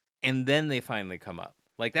 Mhm. and then they finally come up.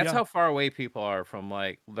 Like that's Yeah. how far away people are from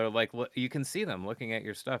they're like you can see them looking at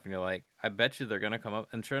your stuff and you're like, I bet you they're going to come up,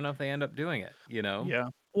 and sure enough they end up doing it. Yeah.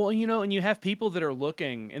 Well, and you have people that are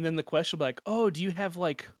looking, and then the question will be like, "Oh, do you have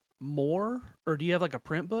like more, or do you have like a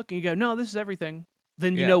print book?" And you go, "No, this is everything."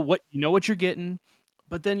 Then Yeah. you know what you're getting,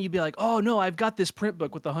 but then you'd be like, "Oh no, I've got this print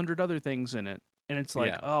book with 100 other things in it," and it's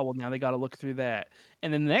like, Yeah. "Oh well, now they got to look through that."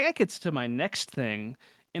 And then that gets to my next thing,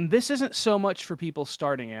 and this isn't so much for people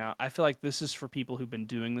starting out. I feel like this is for people who've been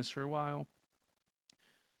doing this for a while.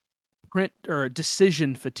 Print or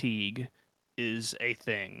decision fatigue is a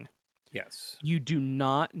thing. Yes. You do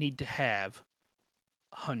not need to have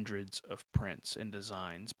hundreds of prints and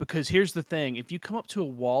designs because here's the thing, if you come up to a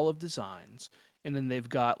wall of designs and then they've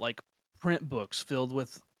got like print books filled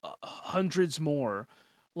with hundreds more,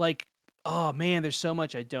 like, oh man, there's so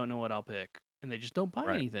much I don't know what I'll pick, and they just don't buy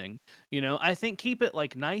Right. anything. I think keep it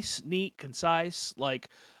like nice, neat, concise. Like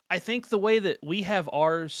I think the way that we have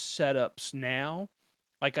our setups now,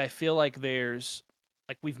 like I feel like there's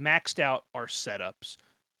like we've maxed out our setups.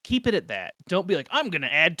 Keep it at that. Don't be like, I'm gonna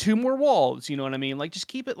add 2 more walls. You know what I mean? Like just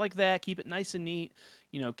keep it like that. Keep it nice and neat.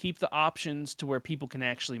 Keep the options to where people can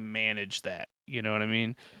actually manage that. You know what I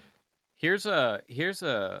mean? Here's a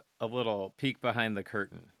little peek behind the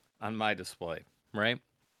curtain on my display, right?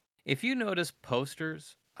 If you notice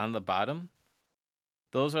posters on the bottom,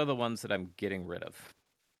 those are the ones that I'm getting rid of.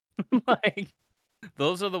 Like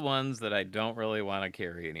those are the ones that I don't really want to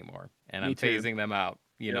carry anymore, and Me I'm too. phasing them out.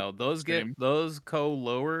 Yep. Same. Those go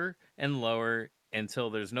lower and lower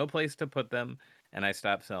until there's no place to put them, and I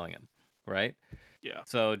stop selling them. Right. Yeah.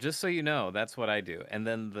 So just so you know, that's what I do. And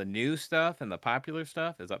then the new stuff and the popular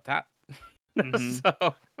stuff is up top. hmm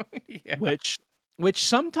So yeah, Which, which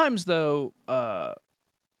sometimes though,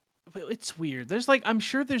 it's weird. There's like, I'm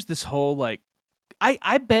sure there's this whole like,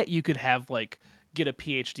 I bet you could have like get a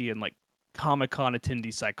PhD in like Comic Con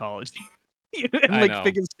attendee psychology. And I like know.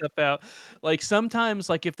 figure stuff out. Like sometimes,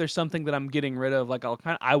 like if there's something that I'm getting rid of, like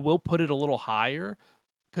I will put it a little higher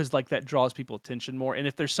because like that draws people attention more. And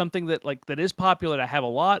if there's something that like that is popular that I have a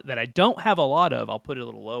lot that I don't have a lot of, I'll put it a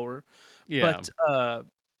little lower. Yeah. But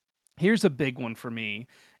Here's a big one for me.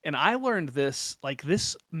 And I learned this, like,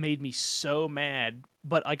 this made me so mad,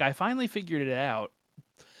 but like, I finally figured it out.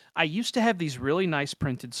 I used to have these really nice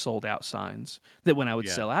printed sold out signs that when I would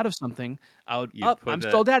Yeah. sell out of something, I would, You'd up, put I'm it,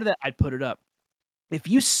 sold out of that. I'd put it up. If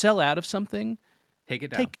you sell out of something, take it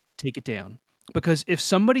down. take it down. Because if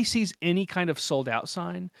somebody sees any kind of sold out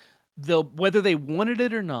sign, they'll, whether they wanted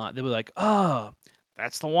it or not, they'll be like, "Oh,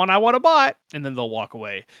 that's the one I want to buy," and then they'll walk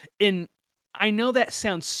away. And I know that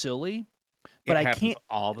sounds silly, but It I happens can't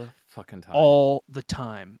all the fucking time. all the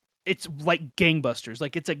time. It's like gangbusters.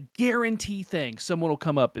 Like, it's a guarantee thing. Someone will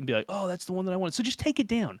come up and be like, "Oh, that's the one that I want." So just take it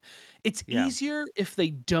down. It's Yeah. easier if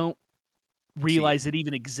they don't See it. realize it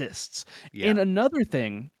even exists. Yeah. And another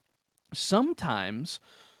thing, sometimes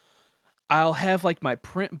I'll have like my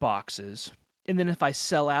print boxes, and then if I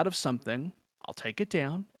sell out of something, I'll take it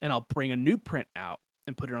down and I'll bring a new print out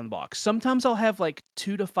and put it on the box. Sometimes I'll have like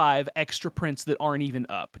 2 to 5 extra prints that aren't even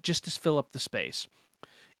up just to fill up the space.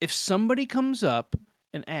 If somebody comes up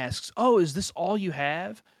and asks, "Oh, is this all you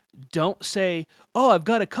have?" Don't say, "Oh, I've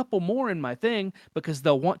got a couple more in my thing," because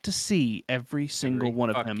they'll want to see every single Every one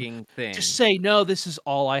of them. fucking Just thing. say, "No, this is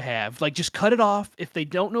all I have." Like, just cut it off. If they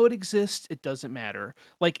don't know it exists, it doesn't matter.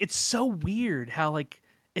 Like, it's so weird how, like,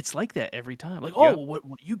 it's like that every time. Like, "Oh, Yep. well,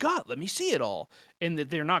 what you got? Let me see it all." And that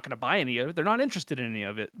they're not going to buy any of it. They're not interested in any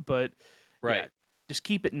of it. But yeah, Right. just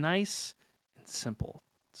keep it nice and simple.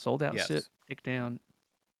 Sold out, sit, Yes. take down.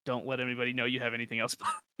 Don't let anybody know you have anything else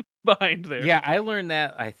behind there. Yeah, I learned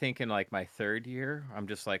that I think in like my third year. I'm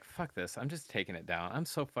just like, fuck this. I'm just taking it down. I'm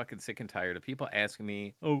so fucking sick and tired of people asking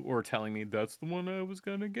me, oh, or telling me that's the one I was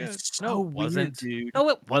gonna get. It's No, so it weird, wasn't. dude. No,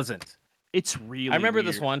 it wasn't. It's I really remember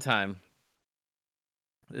this weird. one time,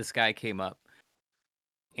 this guy came up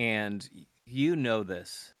and you know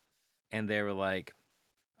this. And they were like,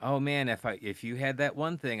 oh man, if you had that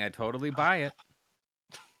one thing, I'd totally buy it.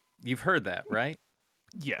 You've heard that, right?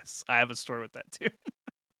 Yes, I have a story with that too.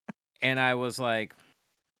 And I was like,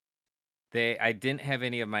 I didn't have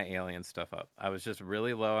any of my alien stuff up. I was just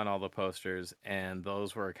really low on all the posters, and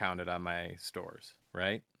those were accounted on my stores,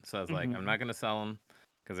 right? So I was like, I'm Mhm. not going to sell them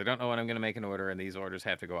because I don't know when I'm going to make an order, and these orders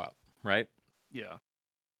have to go out, right? Yeah.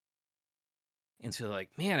 And so like,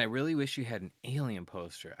 man, I really wish you had an alien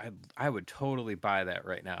poster. I would totally buy that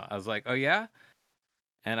right now. I was like, oh yeah,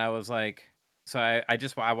 and I was like, so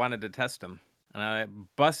I wanted to test them, and I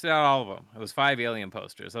busted out all of them. It was 5 alien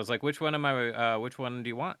posters. I was like, which one do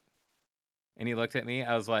you want? And he looked at me.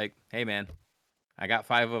 I was like, hey man, I got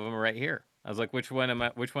 5 of them right here. I was like, which one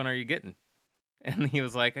are you getting? And he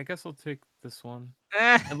was like, I guess I'll take this one.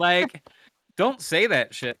 And like, don't say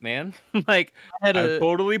that shit, man. Like, I had I would a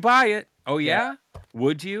totally buy it. Oh yeah, yeah?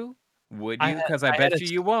 Would you? Would I you? had Because I I had a bet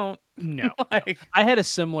you won't. no, no. Like, I had a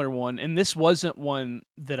similar one, and this wasn't one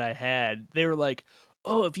that I had. They were like,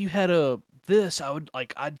 "Oh, if you had a this,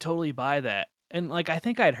 I'd totally buy that." And like, I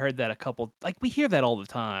think I'd heard that a couple. Like, we hear that all the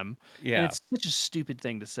time, and yeah. it's such a stupid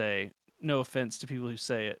thing to say. No offense to people who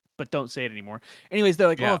say it, but don't say it anymore. Anyways, they're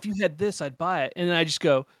like, "Oh, Yeah. if you had this, I'd buy it." And then I just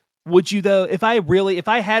go, "Would you though? If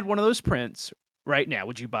I had one of those prints right now,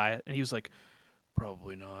 would you buy it?" And he was like,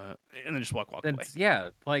 "Probably not," and then just walk And away. yeah,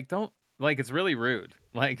 like don't like it's really rude.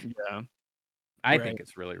 Like Yeah, I right. think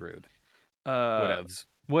it's really rude. Uh, Whatevs.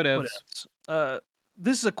 What Whatevs. else?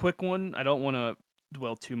 This is a quick one. I don't want to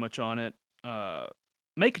dwell too much on it. Uh,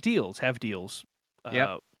 Make deals, have deals. Yep.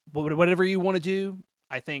 Uh, whatever you want to do,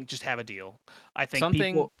 I think just have a deal. I think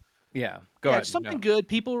Something. people, Yeah. Go yeah, ahead. it's something No. good.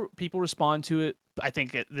 People respond to it. I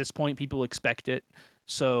think at this point, people expect it.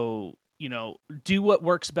 So do what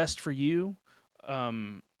works best for you.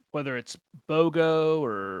 Um, Whether it's BOGO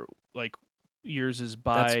or like yours is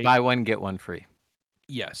That's buy. buy one get one free.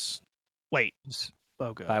 Yes. Wait. Just buy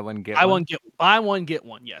BOGO. one get one. Buy one get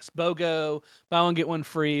one. Yes, BOGO. Buy one get one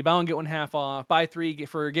free. Buy one get one half off. Buy three get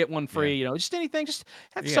one Yeah. free. Just anything. Just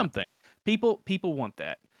have Yeah. something. People want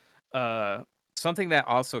that. Uh, Something that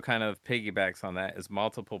also kind of piggybacks on that is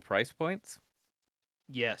multiple price points.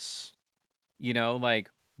 yes. Like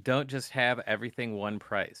don't just have everything one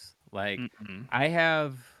price. Like Mm-mm. I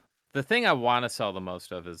have the thing I want to sell the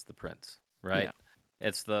most of is the prints, right? Yeah,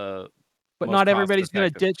 It's the but most not cost everybody's gonna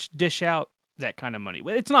effective. dish out that kind of money.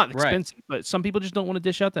 Well, it's not Right. expensive, but some people just don't want to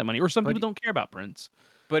dish out that money, or some But people don't care about prints.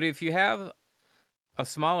 but if you have a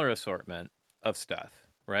smaller assortment of stuff,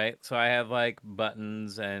 right? So I have like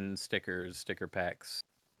buttons and stickers, sticker packs,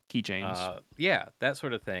 Keychains, yeah, that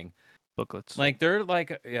sort of thing. booklets, Like they're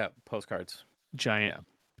like yeah, postcards. giant Yeah.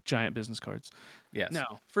 giant business cards. Yes.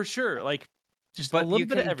 No, for sure. Like just a But little you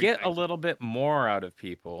bit of can get a everything. little bit more out of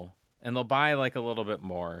people and they'll buy like a little bit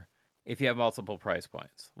more if you have multiple price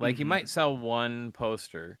points. Like you Hmm. might sell one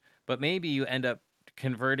poster, but maybe you end up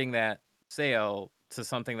converting that sale to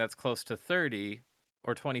something that's close to 30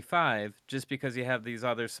 or 25 just because you have these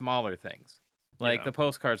other smaller things. Like Yeah. the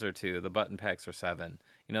postcards are 2, the button packs are 7,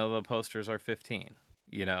 the posters are 15,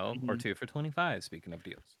 or Mhm. 2 for 25, speaking of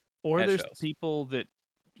deals Or at there's shows. people that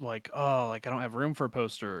like, oh, like I don't have room for a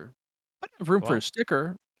poster. I have room for a Well,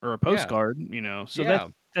 sticker or a yeah. postcard, So Yeah.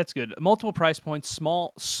 that's good. Multiple price points,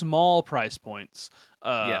 small price points.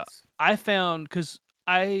 Yes. I found because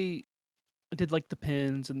I did like the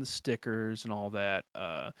pins and the stickers and all that.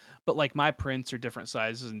 But like my prints are different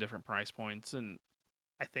sizes and different price points, and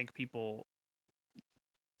I think people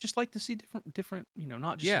just like to see different,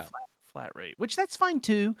 not just a Yeah. flat rate, which that's fine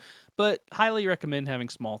too. But highly recommend having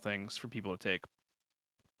small things for people to take.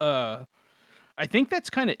 Uh, I think that's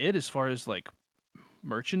kind of it as far as like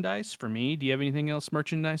merchandise for me. Do you have anything else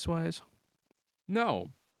merchandise wise?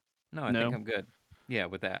 No. No, I think No. I'm good. Yeah,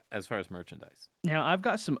 with that as far as merchandise. Now I've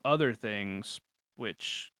got some other things,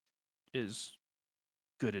 which is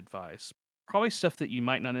good advice. Probably stuff that you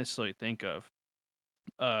might not necessarily think of.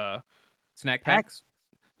 Uh, Snack pack. packs?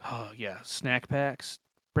 Oh yeah, snack packs.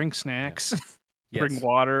 Bring Yeah. snacks. Bring Yes.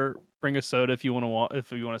 water. Bring a soda if you want to.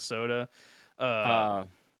 If you want a soda. Uh, Uh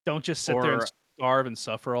don't just sit there and or starve and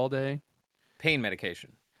suffer all day. pain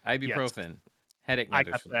medication, Yes, ibuprofen, headache I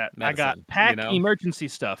got medicine, that. I got medicine, pack emergency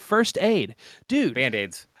stuff. First aid, dude.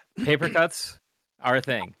 Band-Aids, paper cuts are a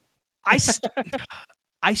thing. I st-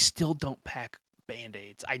 I still don't pack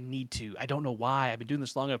band-aids. I need to. I don't know why. I've been doing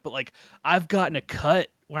this long enough, but like I've gotten a cut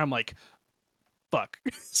where I'm like, fuck.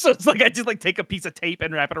 So it's like I just like take a piece of tape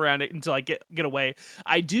and wrap it around it until I get away.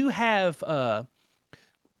 I do have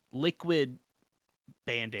liquid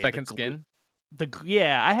band-aid, Second skin?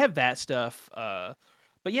 yeah, I have that stuff.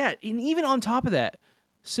 But yeah, and even on top of that,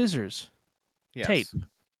 scissors, tape, Yes.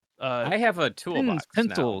 uh I have a pens, toolbox now.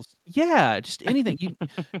 pencils. Yeah, just anything.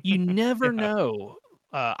 You never Yeah. know.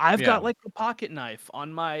 I've Yeah. got like a pocket knife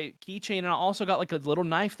on my keychain, and I also got like a little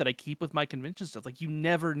knife that I keep with my convention stuff. Like you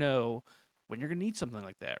never know when you're gonna need something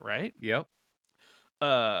like that, right? Yep.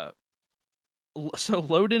 Uh, so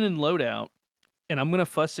load in and load out, and I'm gonna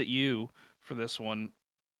fuss at you for this one.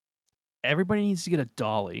 Everybody needs to get a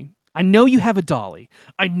dolly. I know you have a dolly.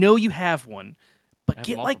 I know you have one, I but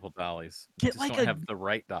have multiple dollies. I get just like don't a have the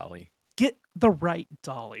right dolly. get the right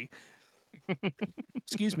dolly.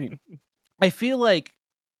 Excuse me. I feel like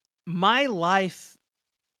my life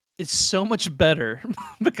is so much better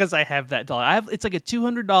because I have that dolly. It's like a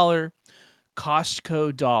 $200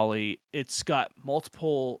 Costco dolly. It's got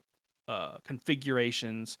multiple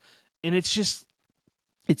configurations, and it's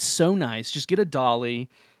so nice. Just get a dolly,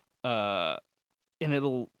 uh, and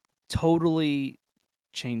it'll totally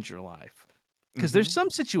change your life. Because there's Mhm. some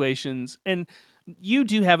situations, and you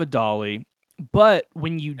do have a dolly, but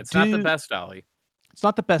when you It's not the do, best dolly. it's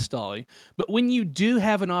not the best dolly, but when you do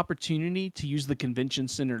have an opportunity to use the convention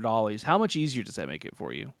center dollies, how much easier does that make it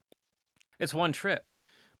for you? It's one trip.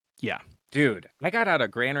 Yeah, Dude, I got out of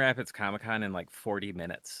Grand Rapids Comic Con in like 40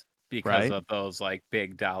 minutes because right? of those like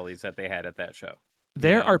big dollies that they had at that show. You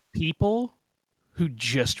There know? are people who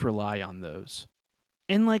just rely on those.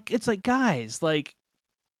 And like it's like guys, like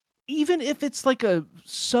even if it's like a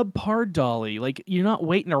subpar dolly, like you're not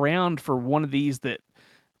waiting around for one of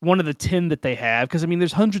the 10 that they have because I mean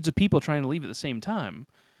there's hundreds of people trying to leave at the same time,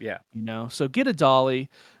 Yeah. So get a dolly.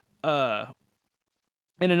 Uh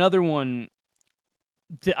and another one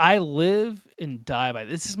that I live and die by.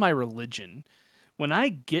 This is my religion. When I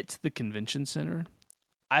get to the convention center,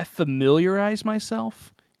 I familiarize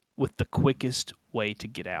myself with the quickest way to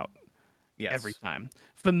get out every Yes. time.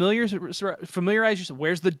 Familiarize yourself.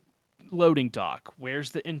 Where's the loading dock?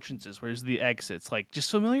 Where's the entrances? Where's the exits? Like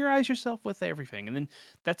just familiarize yourself with everything, and then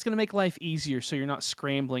that's gonna make life easier. So you're not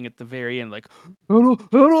scrambling at the very end, like, how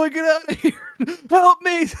do I get out of here? Help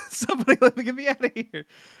me! Somebody let me get me out of here.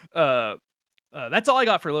 Uh, that's all I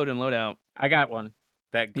got for load and load out. I got one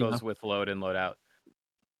that Yeah, goes with load and load out.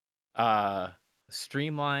 Uh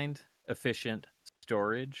Streamlined, efficient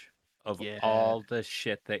storage of yeah, all the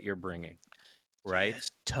shit that you're bringing, right?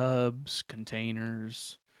 yes. Tubs,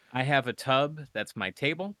 containers. I have a tub that's my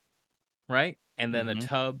table, right? And then a Mm-hmm.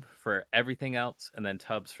 tub for everything else and then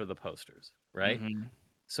tubs for the posters, right? Mm-hmm.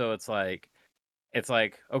 So it's like,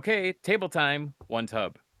 okay, table time, one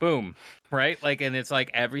tub. Boom. Right? Like and it's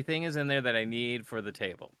like everything is in there that I need for the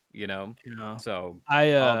table, you know? Yeah. So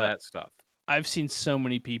I all that stuff. I've seen so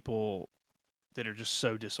many people that are just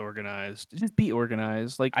so disorganized. Just be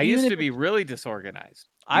organized. Like I even used if to be really disorganized.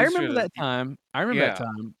 I Used remember to that time. I remember that yeah.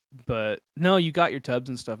 time. But no, you got your tubs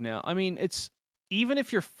and stuff now. I mean, it's even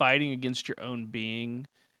if you're fighting against your own being,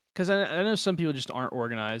 because I know some people just aren't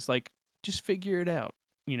organized. Like, just figure it out.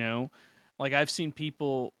 You know, Like I've seen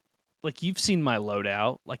people, like you've seen my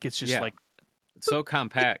loadout. Like it's just Yeah. like It's so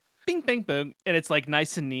compact. bing, bing, boom, and it's like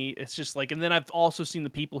nice and neat. It's just like, and then I've also seen the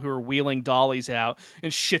people who are wheeling dollies out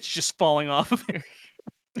and shit's just falling off of it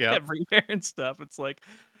Yeah. everywhere and stuff. It's like,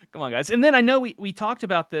 come on, guys. And then I know we talked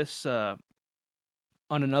about this on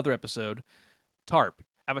another episode. Tarp.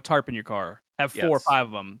 Have a tarp in your car. Have 4 or Yes. 5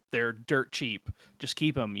 of them. They're dirt cheap. Just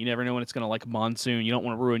keep them. You never know when it's gonna like monsoon. You don't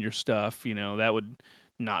want to ruin your stuff. You know that would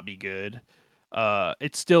not be good.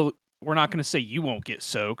 It's still. We're not gonna say you won't get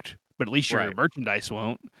soaked, but at least your Right. merchandise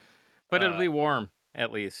won't. But it'll be warm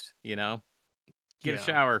at least, you know. Get a Yeah.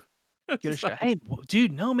 shower. Get a So, shot. Hey,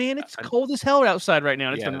 dude, no man, it's I- cold as hell outside right now,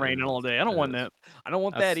 and it's yeah, been it raining all is. day. I don't It want is. that. I don't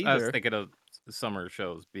want that I was either. thinking of summer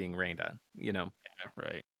shows being rained on, you know. Yeah,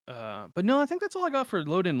 right. But no, I think that's all I got for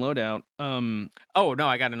load in, load out. Oh no,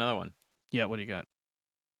 I got another one. Yeah, what do you got?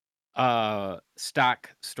 Stock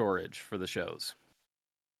storage for the shows.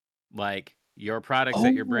 Like your products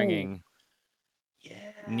that you're bringing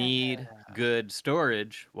Yeah. need good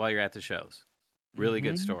storage while you're at the shows. Really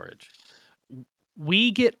good Mhm. storage.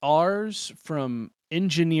 We get ours from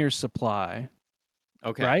Engineer Supply,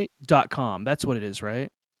 Okay. right? .com. That's what it is,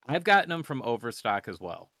 right? I've gotten them from Overstock as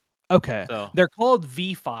well. Okay. So They're called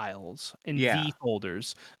V files and yeah, V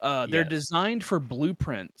folders. They're yes, designed for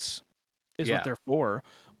blueprints, is what yeah, they're for,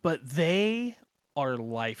 but they are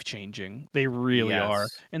life changing. They really are.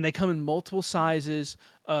 yes, And they come in multiple sizes.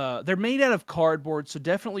 They're made out of cardboard, so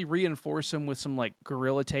definitely reinforce them with some like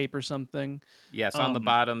Gorilla Tape or something. yes, on the Um,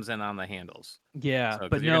 bottoms and on the handles. yeah, So but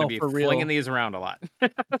because you're going to no, be for flinging real. these around a lot. So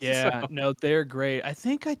Yeah, no, they're great. I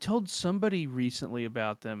think I told somebody recently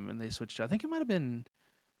about them and they switched. I think it might have been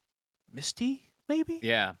Misty, maybe.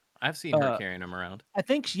 yeah, I've seen her Uh, carrying them around I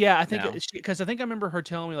think, yeah, I think now. because I think I remember her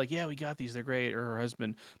telling me like, yeah, we got these, they're great, or her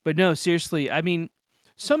husband. But no, seriously, I mean,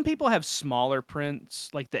 some people have smaller prints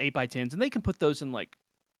like the 8x10s, and they can put those in like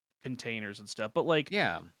containers and stuff. But like,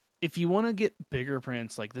 Yeah, if you want to get bigger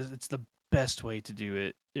prints like this, it's the best way to do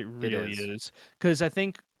it. It it really is. is. Because I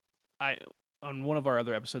think I on one of our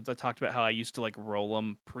other episodes, I talked about how I used to like roll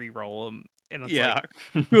them, pre-roll them, and it's like,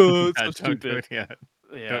 Yeah, oh, it's yeah, so don't do stupid. it. Yeah,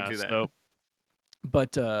 don't Yeah. do that. So,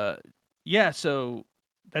 but yeah. So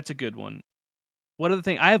that's a good one. What other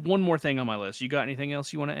thing? I have one more thing on my list. You got anything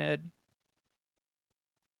else you want to add?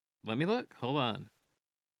 Let me look. Hold on.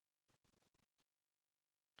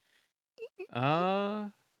 Uh,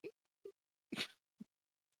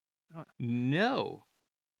 no.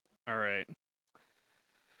 All right.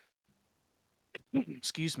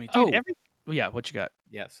 Excuse me, dude. Oh, Yeah. What you got?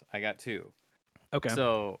 yes, I got two. Okay,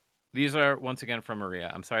 So these are once again from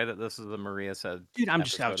Maria. I'm sorry that this is the Maria said dude. I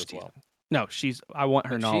was episode just as well. teasing. No, I want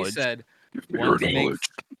her But she knowledge. said Your knowledge.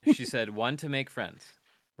 she said one to make friends,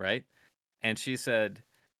 right? And she said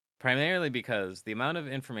primarily because the amount of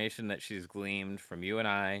information that she's gleaned from you and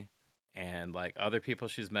I and like other people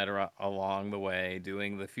she's met along the way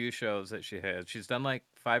doing the few shows that she had. She's done like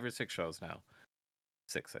 5 or 6 shows now.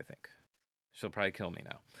 6, I think. She'll probably kill me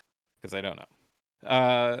now because I don't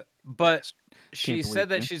know. But she Can't believe said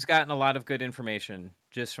that you. she's gotten a lot of good information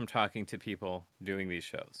just from talking to people doing these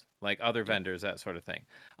shows, like other vendors, that sort of thing.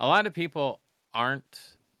 A lot of people aren't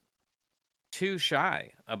too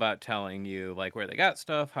shy about telling you like where they got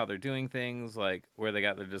stuff, how they're doing things, like where they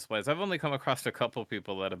got their displays. I've only come across a couple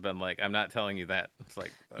people that have been like, "I'm not telling you that." It's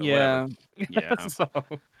like whatever. Yeah. Yeah. So,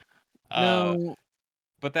 uh, No.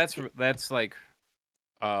 but that's like,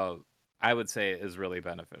 uh, I would say is really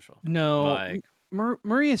beneficial. No. Like,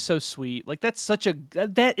 Marie is so sweet. Like that's such a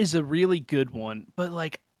that is a really good one. But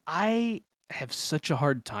like I have such a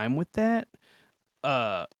hard time with that.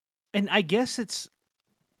 Uh, and I guess it's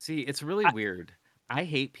see, it's really I, weird. I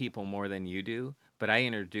hate people more than you do, but I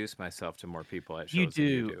introduce myself to more people at you shows than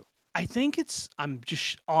you do. do. I think I'm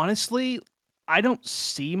just honestly, I don't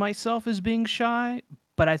see myself as being shy,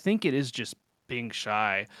 but I think it is just being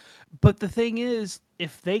shy. But the thing is,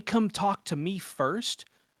 if they come talk to me first,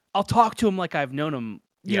 I'll talk to them like I've known them.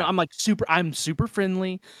 You know, Yeah. I'm super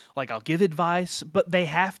friendly. Like I'll give advice, but they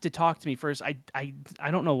have to talk to me first. I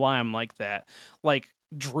don't know why I'm like that. Like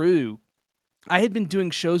Drew, I had been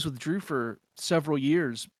doing shows with Drew for several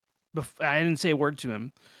years. I didn't say a word to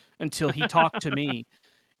him until he talked to me,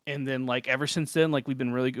 and then like ever since then, like we've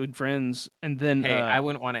been really good friends. And then Hey, I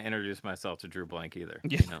wouldn't want to introduce myself to Drew Blank either,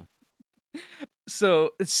 yeah, you know.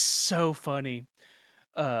 so it's so funny.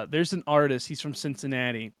 There's an artist. He's from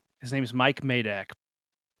Cincinnati. His name is Mike Madak.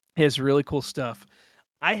 He has really cool stuff.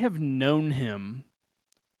 I have known him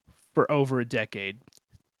for over a decade.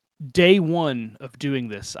 Day one of doing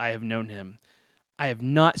this, I have known him. I have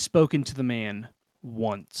not spoken to the man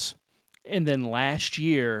once. And then last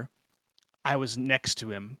year, I was next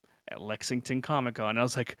to him at Lexington Comic Con. I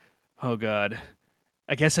was like, oh god,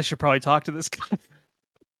 I guess I should probably talk to this guy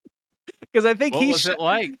because I think What was it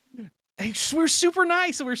like? we're super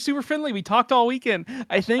nice and we're super friendly. We talked all weekend.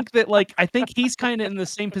 I think he's kind of in the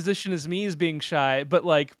same position as me as being shy, but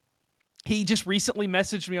like he just recently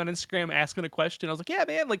messaged me on Instagram asking a question. I was like, yeah,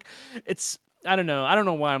 man, like it's I don't know. I don't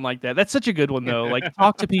know why I'm like that. That's such a good one though. Like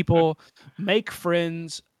talk to people, make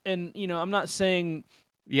friends, and I'm not saying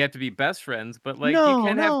You have to be best friends, but like you no,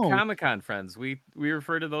 can have no. Comic-Con friends. We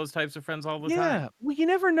refer to those types of friends all the time. Yeah. Well, you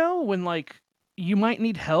never know when like you might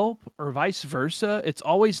need help or vice versa. It's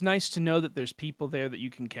always nice to know that there's people there that you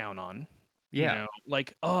can count on. Yeah.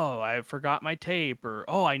 Like, oh, I forgot my tape or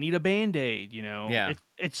oh, I need a band-aid, Yeah.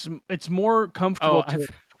 It's more Oh, comfortable to I've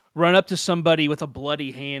run up to somebody with a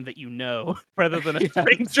bloody hand that you know rather than a yeah.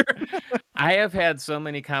 stranger. I have had so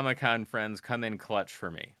many Comic-Con friends come in clutch for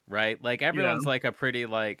me, right? Like Yeah. everyone's like a pretty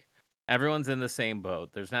like everyone's in the same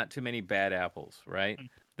boat. There's not too many bad apples, right?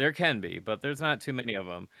 There can be, but there's not too many of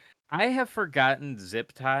them. I have forgotten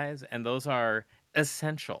zip ties, and those are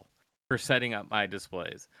essential for setting up my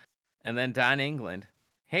displays. And then Don England,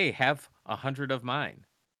 hey, have 100 of mine.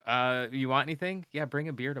 You want anything? Yeah, bring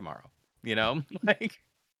a beer tomorrow. You know, like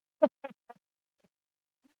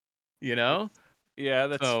you know. Yeah,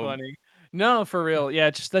 that's So funny. No, for real. Yeah,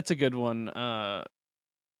 just that's a good one.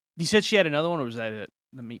 You said she had another one, or was that it?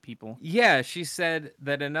 The meet people. yeah, she said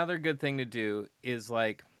that another good thing to do is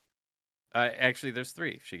like, actually, there's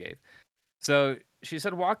three she gave. So she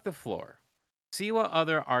said, walk the floor, see what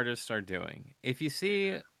other artists are doing. If you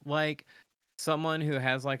see like someone who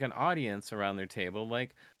has like an audience around their table,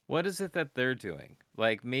 like what is it that they're doing?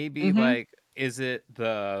 Like maybe Mm-hmm. like, is it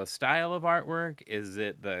the style of artwork? Is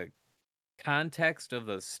it the context of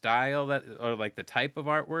the style that, or like the type of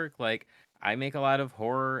artwork? Like I make a lot of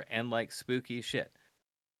horror and like spooky shit.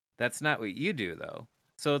 That's not what you do though.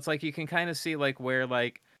 So it's like you can kind of see like where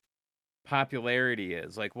like popularity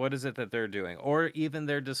is. Like what is it that they're doing? Or even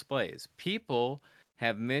their displays. People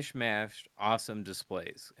have mishmashed awesome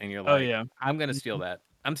displays and you're Oh like, yeah. I'm going to steal Mhm. that.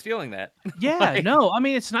 I'm stealing that. Yeah, Like no, I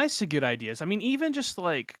mean it's nice to get ideas. I mean, even just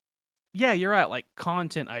like yeah, you're right, like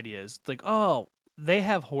content ideas. It's like, oh, they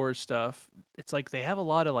have horror stuff. It's like they have a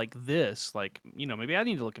lot of like this, like, maybe I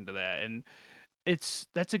need to look into that. And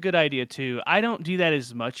that's a good idea too. I don't do that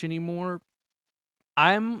as much anymore.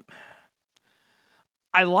 I'm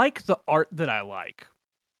I like the art that I like.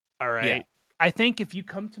 All yeah. right. I think if you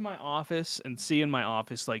come to my office and see in my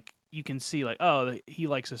office, like you can see, like, oh, he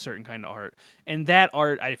likes a certain kind of art, and that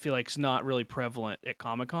art I feel like is not really prevalent at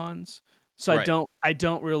Comic Cons. So Right. I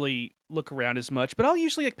don't really look around as much, but I'll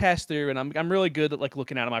usually like pass through, and I'm really good at like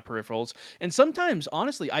looking out of my peripherals. And sometimes,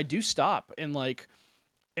 honestly, I do stop and like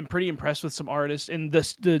am pretty impressed with some artists, and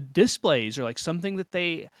the displays are like something that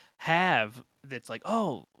they have that's like,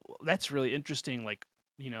 oh, that's really interesting. Like,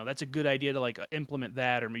 that's a good idea to like implement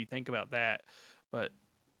that or maybe think about that. But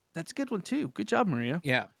that's a good one too. Good job, Maria.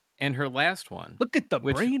 Yeah. And her last one, Look at the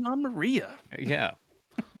which brain on Maria. yeah,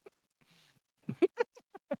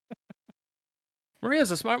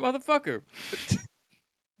 Maria's a smart motherfucker.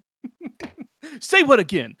 Say what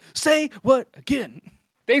again? Say what again?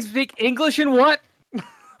 They speak English and what?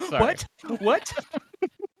 Sorry. What? What?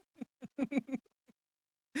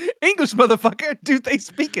 English, motherfucker. Do they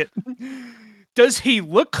speak it? Does he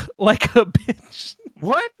look like a bitch?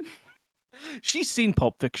 What? She's seen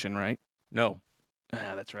Pulp Fiction, right? No.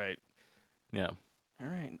 Ah, that's right. Yeah. All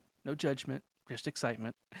right. No judgment, just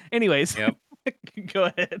excitement. Anyways, Yep. go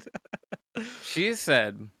ahead. She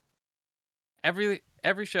said every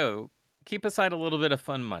show, keep aside a little bit of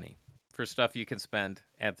fun money for stuff you can spend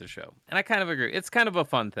at the show. And I kind of agree. It's kind of a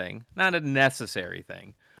fun thing, not a necessary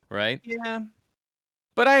thing, right? Yeah.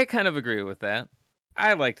 But I kind of agree with that.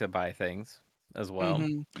 I like to buy things as well,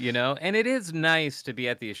 Mhm. and it is nice to be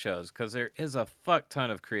at these shows because there is a fuck ton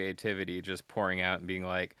of creativity just pouring out and being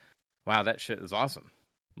like, wow, that shit is awesome.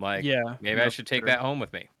 Like, Yeah. maybe I No, should for take sure. that home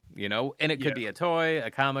with me, and it Yeah. could be a toy, a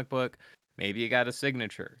comic book, maybe you got a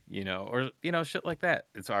signature, or, shit like that.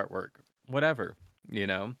 It's artwork, whatever, you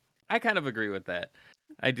know. I kind of agree with that.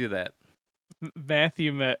 I do that.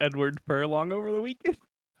 Matthew met Edward Furlong over the weekend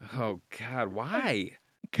Oh, God, why?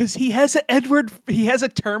 because he has a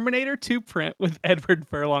Terminator 2 print with Edward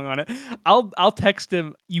Furlong on it. I'll text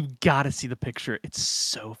him. You gotta see the picture. It's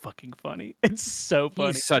so fucking funny. It's so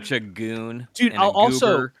funny, He's such a goon dude. and a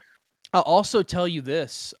goober. I'll also tell you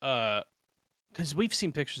this. Because we've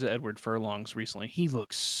seen pictures of Edward Furlongs recently. He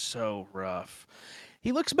looks so rough.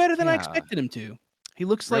 He looks better than I Yeah. expected him to. He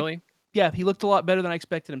looks like, Really? yeah, he looked a lot better than I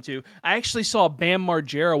expected him to. I actually saw Bam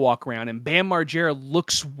Margera walk around, and Bam Margera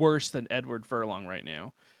looks worse than Edward Furlong right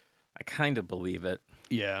now. I kind of believe it.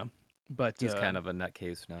 Yeah. But He's kind of a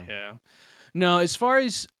nutcase now. yeah. No, as far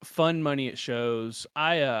as fun money at shows,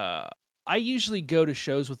 I usually go to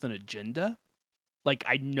shows with an agenda. Like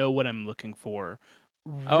I know what I'm looking for.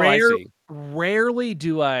 Oh, I Rare see. Rarely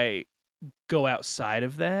do I go outside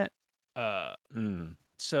of that. Uh Mm.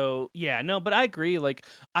 so yeah, no, but I agree. Like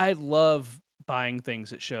I love buying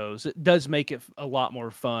things at shows. It does make it a lot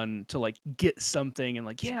more fun to like get something and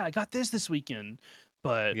like, yeah, I got this weekend.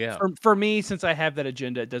 But Yeah. for me, since I have that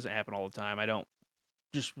agenda, it doesn't happen all the time. I don't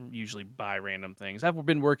just usually buy random things. I've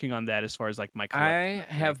been working on that as far as like my collection I of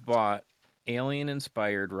things. have bought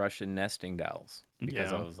alien-inspired Russian nesting dolls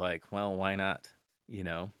because I Yeah, was like, well, why not? You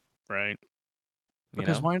know, right. you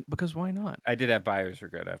know. Because why not? I did have buyer's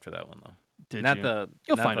regret after that one though. Did Not you? the,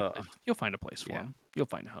 You'll not find a the. place. You'll find a place for Yeah, them. You'll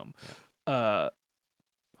find a home. yeah. Uh,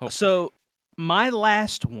 Hopefully. so my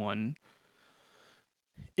last one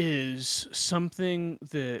is something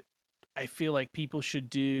that I feel like people should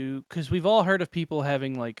do because we've all heard of people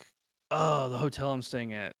having like, oh, the hotel I'm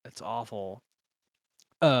staying at, it's awful.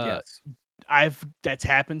 Uh, Yes, that's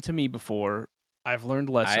happened to me before. I've learned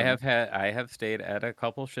lesson, I have stayed at a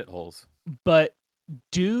couple shitholes. but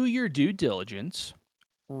do your due diligence,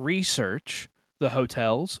 research the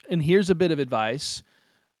hotels, and here's a bit of advice: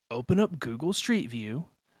 open up Google Street View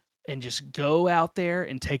and just go out there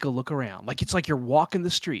and take a look around. Like it's like you're walking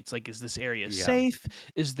the streets. Like, is this area Yeah. safe?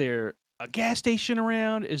 Is there a gas station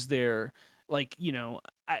around? Is there like,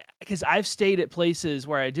 I because I've stayed at places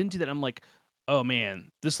where I didn't do that. I'm like, oh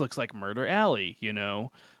man, this looks like Murder Alley.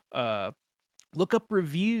 Uh look up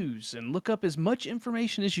reviews and look up as much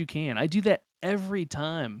information as you can. I do that every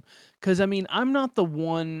time. Cause I mean, I'm not the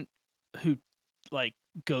one who like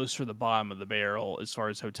goes for the bottom of the barrel as far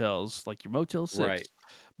as hotels, like your Motel 6. Right.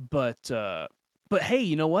 But hey,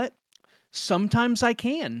 you know what? Sometimes I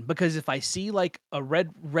can because if I see like a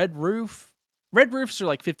red roof, red roofs are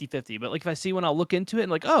like 50-50, but like if I see one, I'll look into it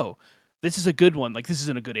and like, oh, this is a good one. Like this is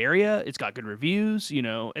in a good area. It's got good reviews, and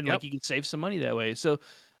like Yep. you can save some money that way. So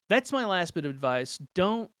that's my last bit of advice.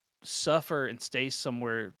 Don't suffer and stay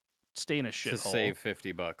in a To shithole. save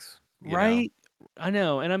 $50, you know. Right? I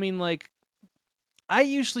know. And I mean like I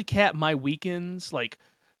usually cap my weekends like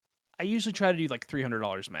I usually try to do like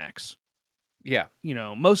 $300 max. Yeah.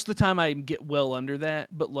 Most of the time I get well under that,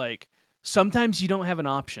 but like sometimes you don't have an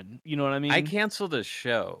option. You know what I I mean? canceled a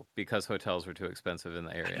show because hotels were too expensive in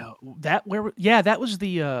the I area. know that yeah, that was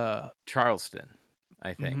the Charleston,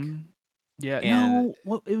 I think. mhm. Yeah, And no,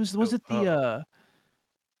 what it was oh, it the oh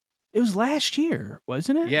it was last year,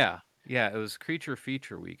 wasn't it? yeah, yeah, it was Creature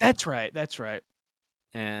Feature weekend. That's right. That's right.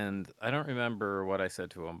 And I don't remember what I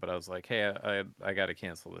said to him, but I was like, "Hey, I got to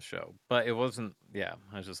cancel the show." But it wasn't. Yeah,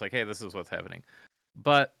 I was just like, "Hey, this is what's happening."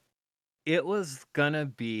 But it was gonna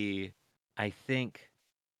be, I think,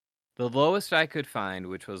 the lowest I could find,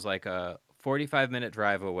 which was like a 45-minute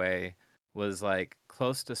drive away, was like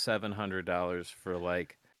close to $700 for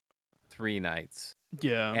like 3 nights.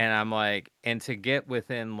 Yeah. And I'm like, and to get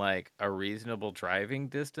within like a reasonable driving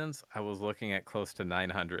distance, I was looking at close to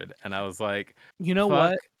 900. And I was like, You know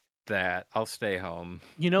fuck what? that. I'll stay home.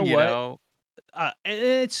 You know You what? know?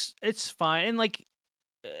 It's fine. And like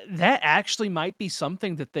that actually might be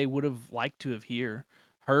something that they would have liked to have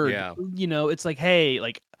heard. Yeah. It's like, hey,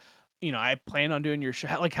 like I plan on doing your show.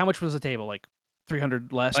 Like, how much was the table? Like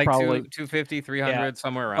 300 less, Like probably. 250, Yeah. 300,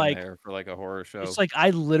 somewhere around Like, there for like a horror it's show. like I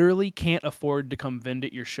literally can't afford to come vend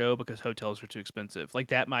at your show because hotels are too expensive. Like,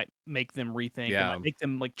 that might make them rethink. It Yeah. might make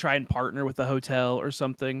them like try and partner with a hotel or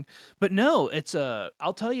something. But no,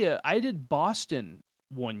 I'll tell you, I did Boston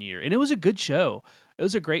one year and it was a good show. It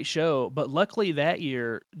was a great show. But luckily that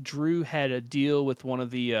year, Drew had a deal with one of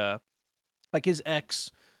the like his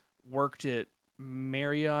ex worked at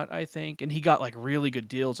Marriott, I think, and he got like really good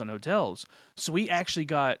deals on hotels. So we actually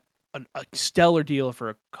got a stellar deal for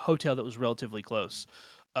a hotel that was relatively close.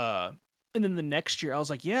 Uh, and then the next year, I was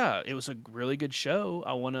like, yeah, it was a really good show.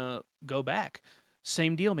 I want to go back.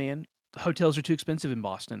 Same deal, man. Hotels are too expensive in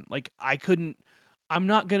Boston. Like, I'm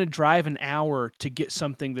not going to drive an hour to get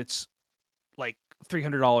something that's like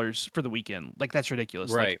 $300 for the weekend. Like that's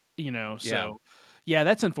ridiculous. Like, Right. Yeah. so yeah,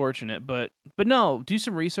 that's unfortunate, but no, do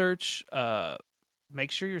some research.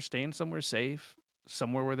 Make sure you're staying somewhere safe,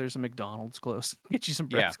 somewhere where there's a McDonald's close. Get you some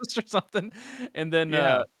Yeah. breakfast or something. And then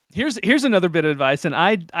Yeah. here's another bit of advice. And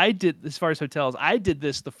I did as far as hotels, I did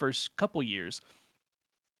this the first couple years.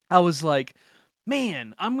 I was like,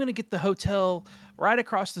 man, I'm gonna get the hotel right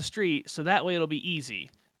across the street, so that way it'll be easy.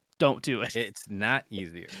 Don't do it. It's not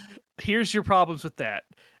easier. Here's your problems with that.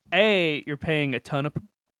 A, you're paying a ton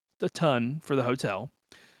for the hotel.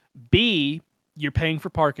 B, you're paying for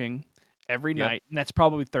parking every Yep. night, and that's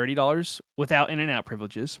probably $30 without in and out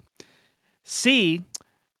privileges. C,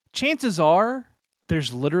 chances are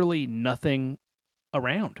there's literally nothing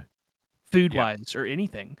around food Yeah. wise or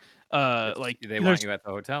anything. It's Like they want there's you at the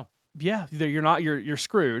hotel. yeah, you're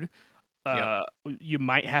screwed. Yep. Uh, you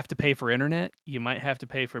might have to pay for internet. You might have to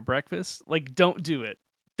pay for breakfast. Like, don't do it.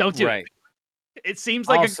 Don't do it. Right. It seems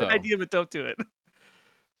like a good Also, idea, but don't do it.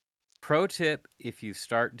 pro tip if you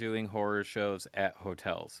start doing horror shows at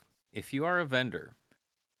hotels, if you are a vendor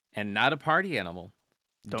and not a party animal,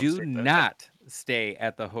 Don't do say that. not stay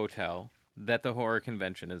at the hotel that the horror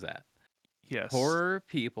convention is at. Yes. Horror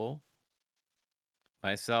people,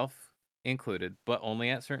 myself included, but only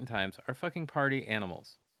at certain times, are fucking party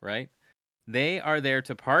animals, right? They are there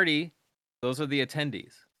to party. Those are the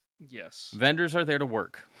attendees. Yes. Vendors are there to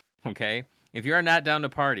work. Okay? If you are not down to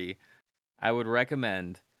party, I would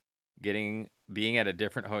recommend being at a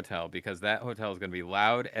different hotel because that hotel is going to be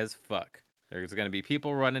loud as fuck. There's going to be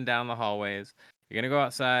people running down the hallways. You're going to go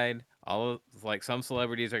outside. Like some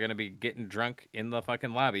celebrities are going to be getting drunk in the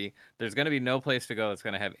fucking lobby. There's going to be no place to go that's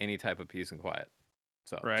going to have any type of peace and quiet.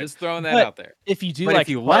 So, Right. just throwing that But out there. if you do But like if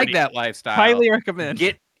you to like party, that lifestyle, highly recommend.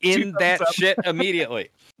 get 2 in thumbs that up. shit immediately.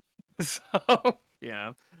 So,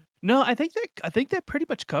 Yeah. No, I think that pretty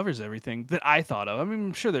much covers everything that I thought of. I mean,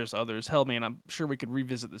 I'm sure there's others. Hell, man, I'm sure we could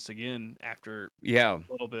revisit this again after yeah,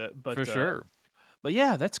 a little bit. for sure. But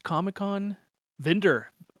yeah, that's Comic-Con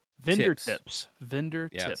vendor Tips. tips. Vendor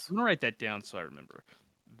tips. Yes. I'm gonna write that down so I remember.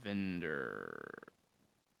 Vendor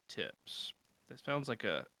tips. That sounds like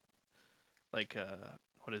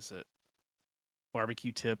what is it?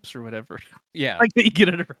 Barbecue tips or whatever. Yeah. Like that you get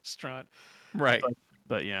at a restaurant. Right.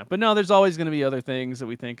 But yeah. But no, there's always gonna be other things that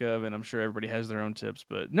we think of, and I'm sure everybody has their own tips.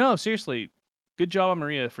 But no, seriously, good job,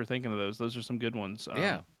 Maria, for thinking of those. Those are some good ones.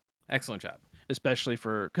 Yeah. Excellent job. Especially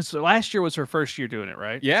for because last year was her first year doing it,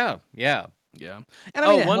 right? Yeah. Yeah. Yeah. And I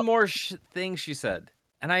Oh, mean, one more thing she said,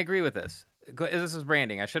 and I agree with this. This is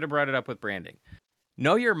branding. I should have brought it up with branding.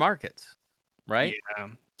 Know your markets, right? yeah,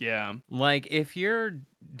 yeah, Like if you're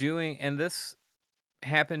doing, and this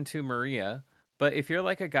happened to Maria, but if you're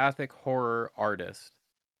like a gothic horror artist,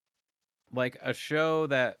 like a show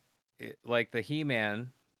that, like the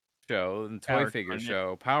He-Man show and toy figure PowerCon, yeah.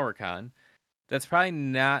 show, PowerCon, that's probably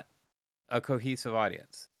not a cohesive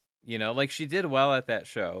audience. You know, like she did well at that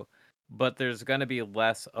show, but there's going to be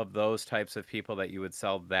less of those types of people that you would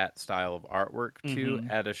sell that style of artwork to Mhm.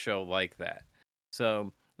 at a show like that.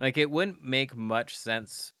 So, like, it wouldn't make much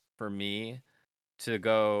sense for me to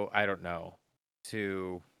go, I don't know,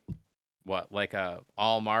 to what, like a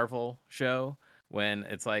all Marvel show when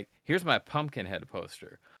it's like, here's my Pumpkinhead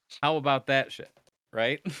poster. How about that shit?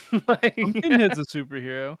 Right? Like, Pumpkinhead's a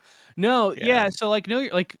superhero. No, yeah. yeah. So like, no,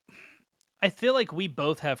 like, I feel like we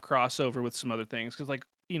both have crossover with some other things because, like,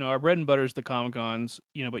 our bread and butter is the Comic Cons,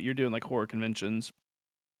 but you're doing like horror conventions.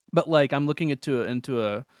 But like, I'm looking into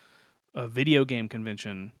a video game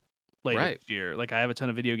convention later Right. this year. Like, I have a ton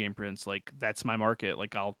of video game prints. Like, that's my market.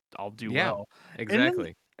 Like, I'll do Yeah. well. And then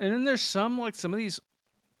Exactly. and then there's some of these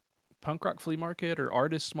punk rock flea market or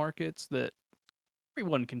artist markets that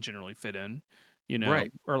everyone can generally fit in,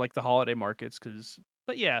 Right. or like the holiday markets.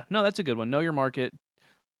 But yeah, no, that's a good one. Know your market.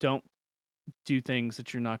 Don't do things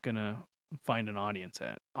that you're not gonna find an audience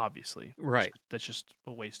at. Obviously, Right. that's just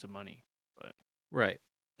a waste of money. But Right.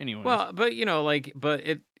 anyways, Well, but but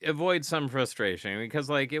it avoids some frustration because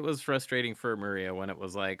like it was frustrating for Maria when it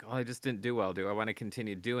was like, oh, I just didn't do well. Do I want to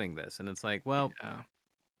continue doing this? And it's like, well, yeah,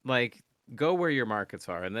 like go where your markets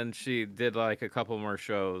are. And then she did like a couple more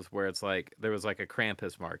shows where it's like there was like a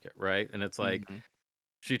Krampus market, right? And it's like mhm,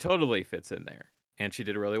 she totally fits in there and she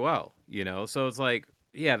did really well, So it's like,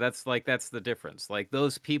 yeah, that's the difference. Like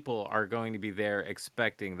those people are going to be there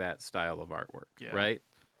expecting that style of artwork, yeah, right?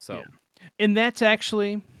 yeah. So, And that's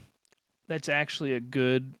actually a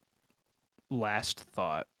good last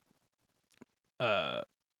thought. Uh,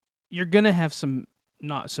 you're gonna have some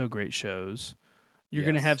not so great shows. You're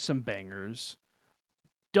gonna have yes. some bangers.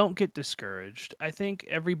 Don't get discouraged. I think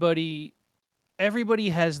everybody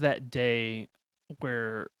has that day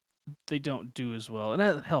where they don't do as well.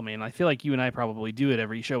 And hell, man, I feel like you and I probably do it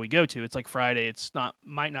every show we go to. It's like Friday. It's not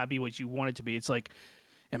might not be what you want it to be. It's like,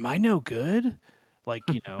 am I no good? Like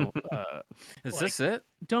Is like this it?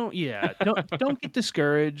 don't get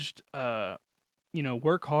discouraged.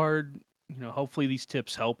 Work hard. Hopefully these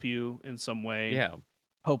tips help you in some way. Yeah.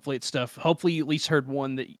 Hopefully it's stuff. Hopefully you at least heard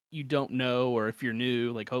one that you don't know, or if you're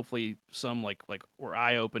new, like hopefully some like were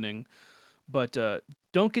eye opening. But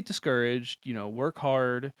don't get discouraged. Work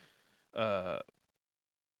hard. Uh,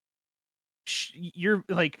 you're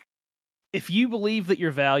like if you believe that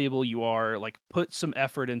you're valuable, you are like put some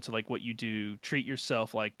effort into like what you do. Treat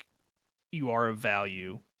yourself like you are of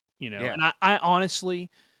value. Yeah. And I honestly,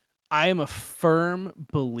 I am a firm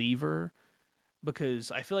believer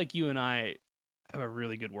because I feel like you and I have a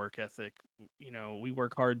really good work ethic. We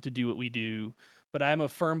work hard to do what we do, but I'm a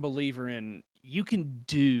firm believer in you can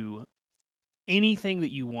do anything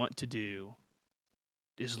that you want to do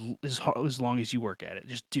as long as you work at it.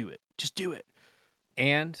 Just do it. Just do it.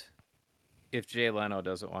 And if Jay Leno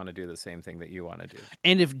doesn't want to do the same thing that you want to do.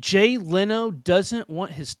 And if Jay Leno doesn't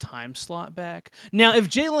want his time slot back, now if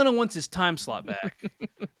Jay Leno wants his time slot back,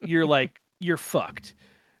 you're fucked.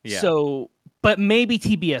 Yeah. So, but maybe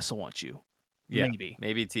TBS will want you. Yeah.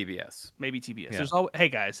 Maybe TBS. TBS. Yeah. There's always hey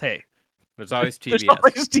guys, hey. There's always There's TBS.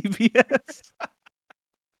 always TBS.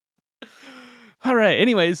 All right.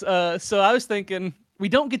 Anyways, so I was thinking we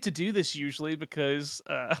don't get to do this usually because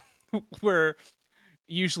we're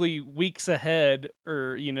usually weeks ahead,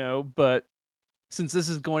 but since this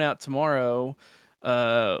is going out tomorrow,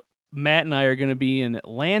 Matt and I are going to be in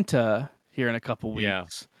Atlanta here in a couple Yeah.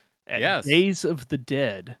 weeks at Yes. Days of the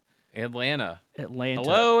Dead. Atlanta.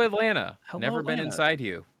 Hello, Atlanta. Never been Atlanta. inside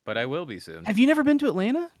you, but I will be soon. Have you never been to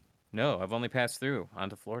Atlanta? No, I've only passed through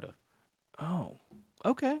onto Florida. Oh,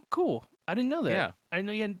 okay, cool. I didn't know that. Yeah. I didn't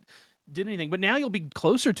know you hadn't did anything, but now you'll be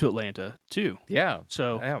closer to Atlanta too. Yeah.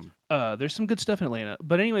 So I am. there's some good stuff in Atlanta.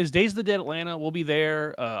 But anyways, Days of the Dead Atlanta, we'll be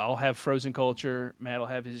there. I'll have Frozen Culture. Matt will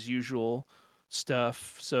have his usual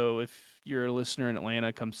stuff. So if you're a listener in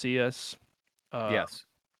Atlanta, come see us. Yes.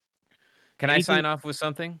 Can I anything- sign off with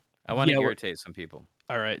something? I want to Yeah, irritate some people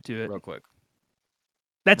All right, do it. real quick.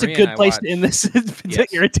 That's Maria a good and I place to end this to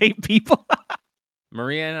Yes. irritate people.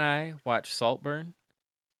 Maria and I watched Saltburn.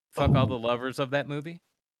 Fuck all the lovers of that movie.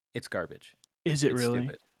 It's garbage. Is it It's really?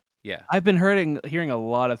 stupid. Yeah. I've been hearing a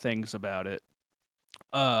lot of things about it.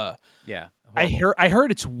 Yeah. I horrible.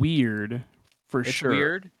 heard it's weird for It's sure.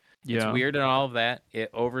 weird. Yeah. It's weird and all of that.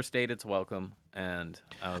 It overstayed its welcome, and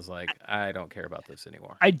I was like, I don't care about this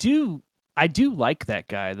anymore. I do like that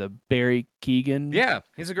guy, the Barry Keoghan. Yeah,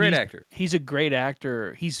 he's a great actor. He's a great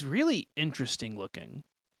actor. He's really interesting looking.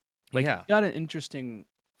 Like Yeah. he's got an interesting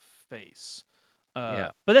face.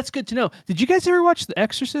 Yeah. But that's good to know. Did you guys ever watch The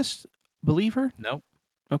Exorcist? Believer? Nope.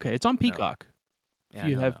 Okay, it's on Peacock. Yeah,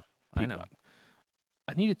 You I know. have now. I know.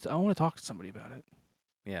 Peacock. I want to talk to somebody about it.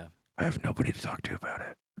 Yeah. I have nobody to talk to about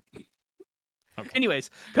it. Okay. Anyways,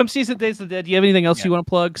 come see us at Days of the Dead. Do you have anything else Yeah. you want to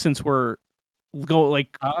plug since we're going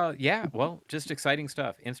Yeah. Well, just exciting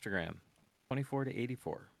stuff. Instagram, 24 to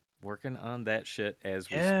 84. Working on that shit as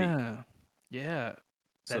we speak. Yeah.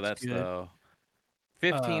 So that's good. the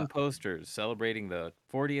 15 posters celebrating the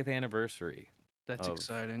 40th anniversary. That's of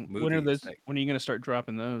exciting. movies When are those? that- When are you going to start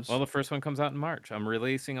dropping those? Well, the first one comes out in March. I'm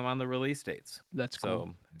releasing them on the release dates. That's cool.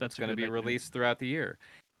 So That's it's going to a be good idea. released throughout the year.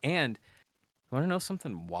 And you want to know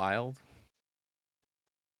something wild?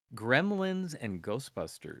 Gremlins and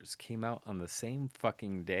Ghostbusters came out on the same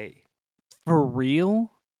fucking day. For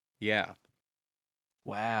real? Yeah.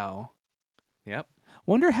 Wow. Yep.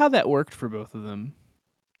 Wonder how that worked for both of them.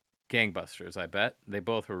 Gangbusters, I bet. They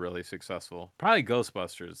both were really successful. Probably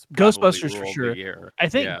Ghostbusters. Ghostbusters for ruled sure. The year. I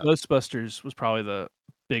think Yeah. Ghostbusters was probably the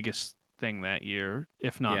biggest thing that year,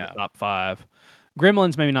 if not in Yeah. the top 5.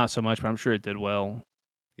 Gremlins maybe not so much, but I'm sure it did well.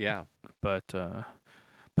 Yeah. But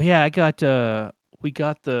yeah, we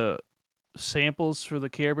got the samples for the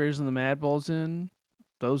Care Bears and the Mad Balls in.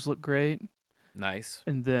 Those look great. Nice.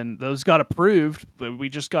 And then those got approved, but we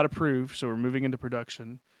just got approved, so we're moving into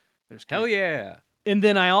production. Hell yeah. And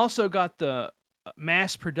then I also got the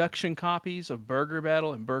mass production copies of Burger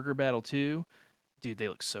Battle and Burger Battle 2. Dude, they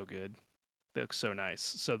look so good. They look so nice.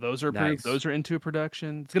 So those are approved. Nice. Those are into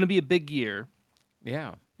production. It's going to be a big year. Yeah.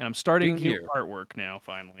 And I'm starting Big new year. artwork now,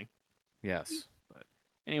 finally. Yes.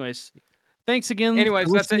 Anyways, thanks again Anyways,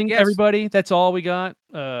 for that's it, listening, yes. everybody. That's all we got.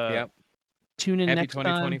 Yep. Tune in Happy next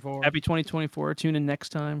 2024. time. Happy 2024. Tune in next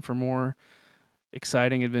time for more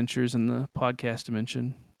exciting adventures in the podcast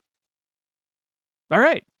dimension. All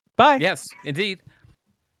right. Bye. Yes, indeed.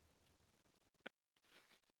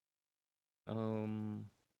 What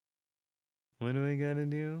do we gotta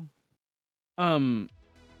do?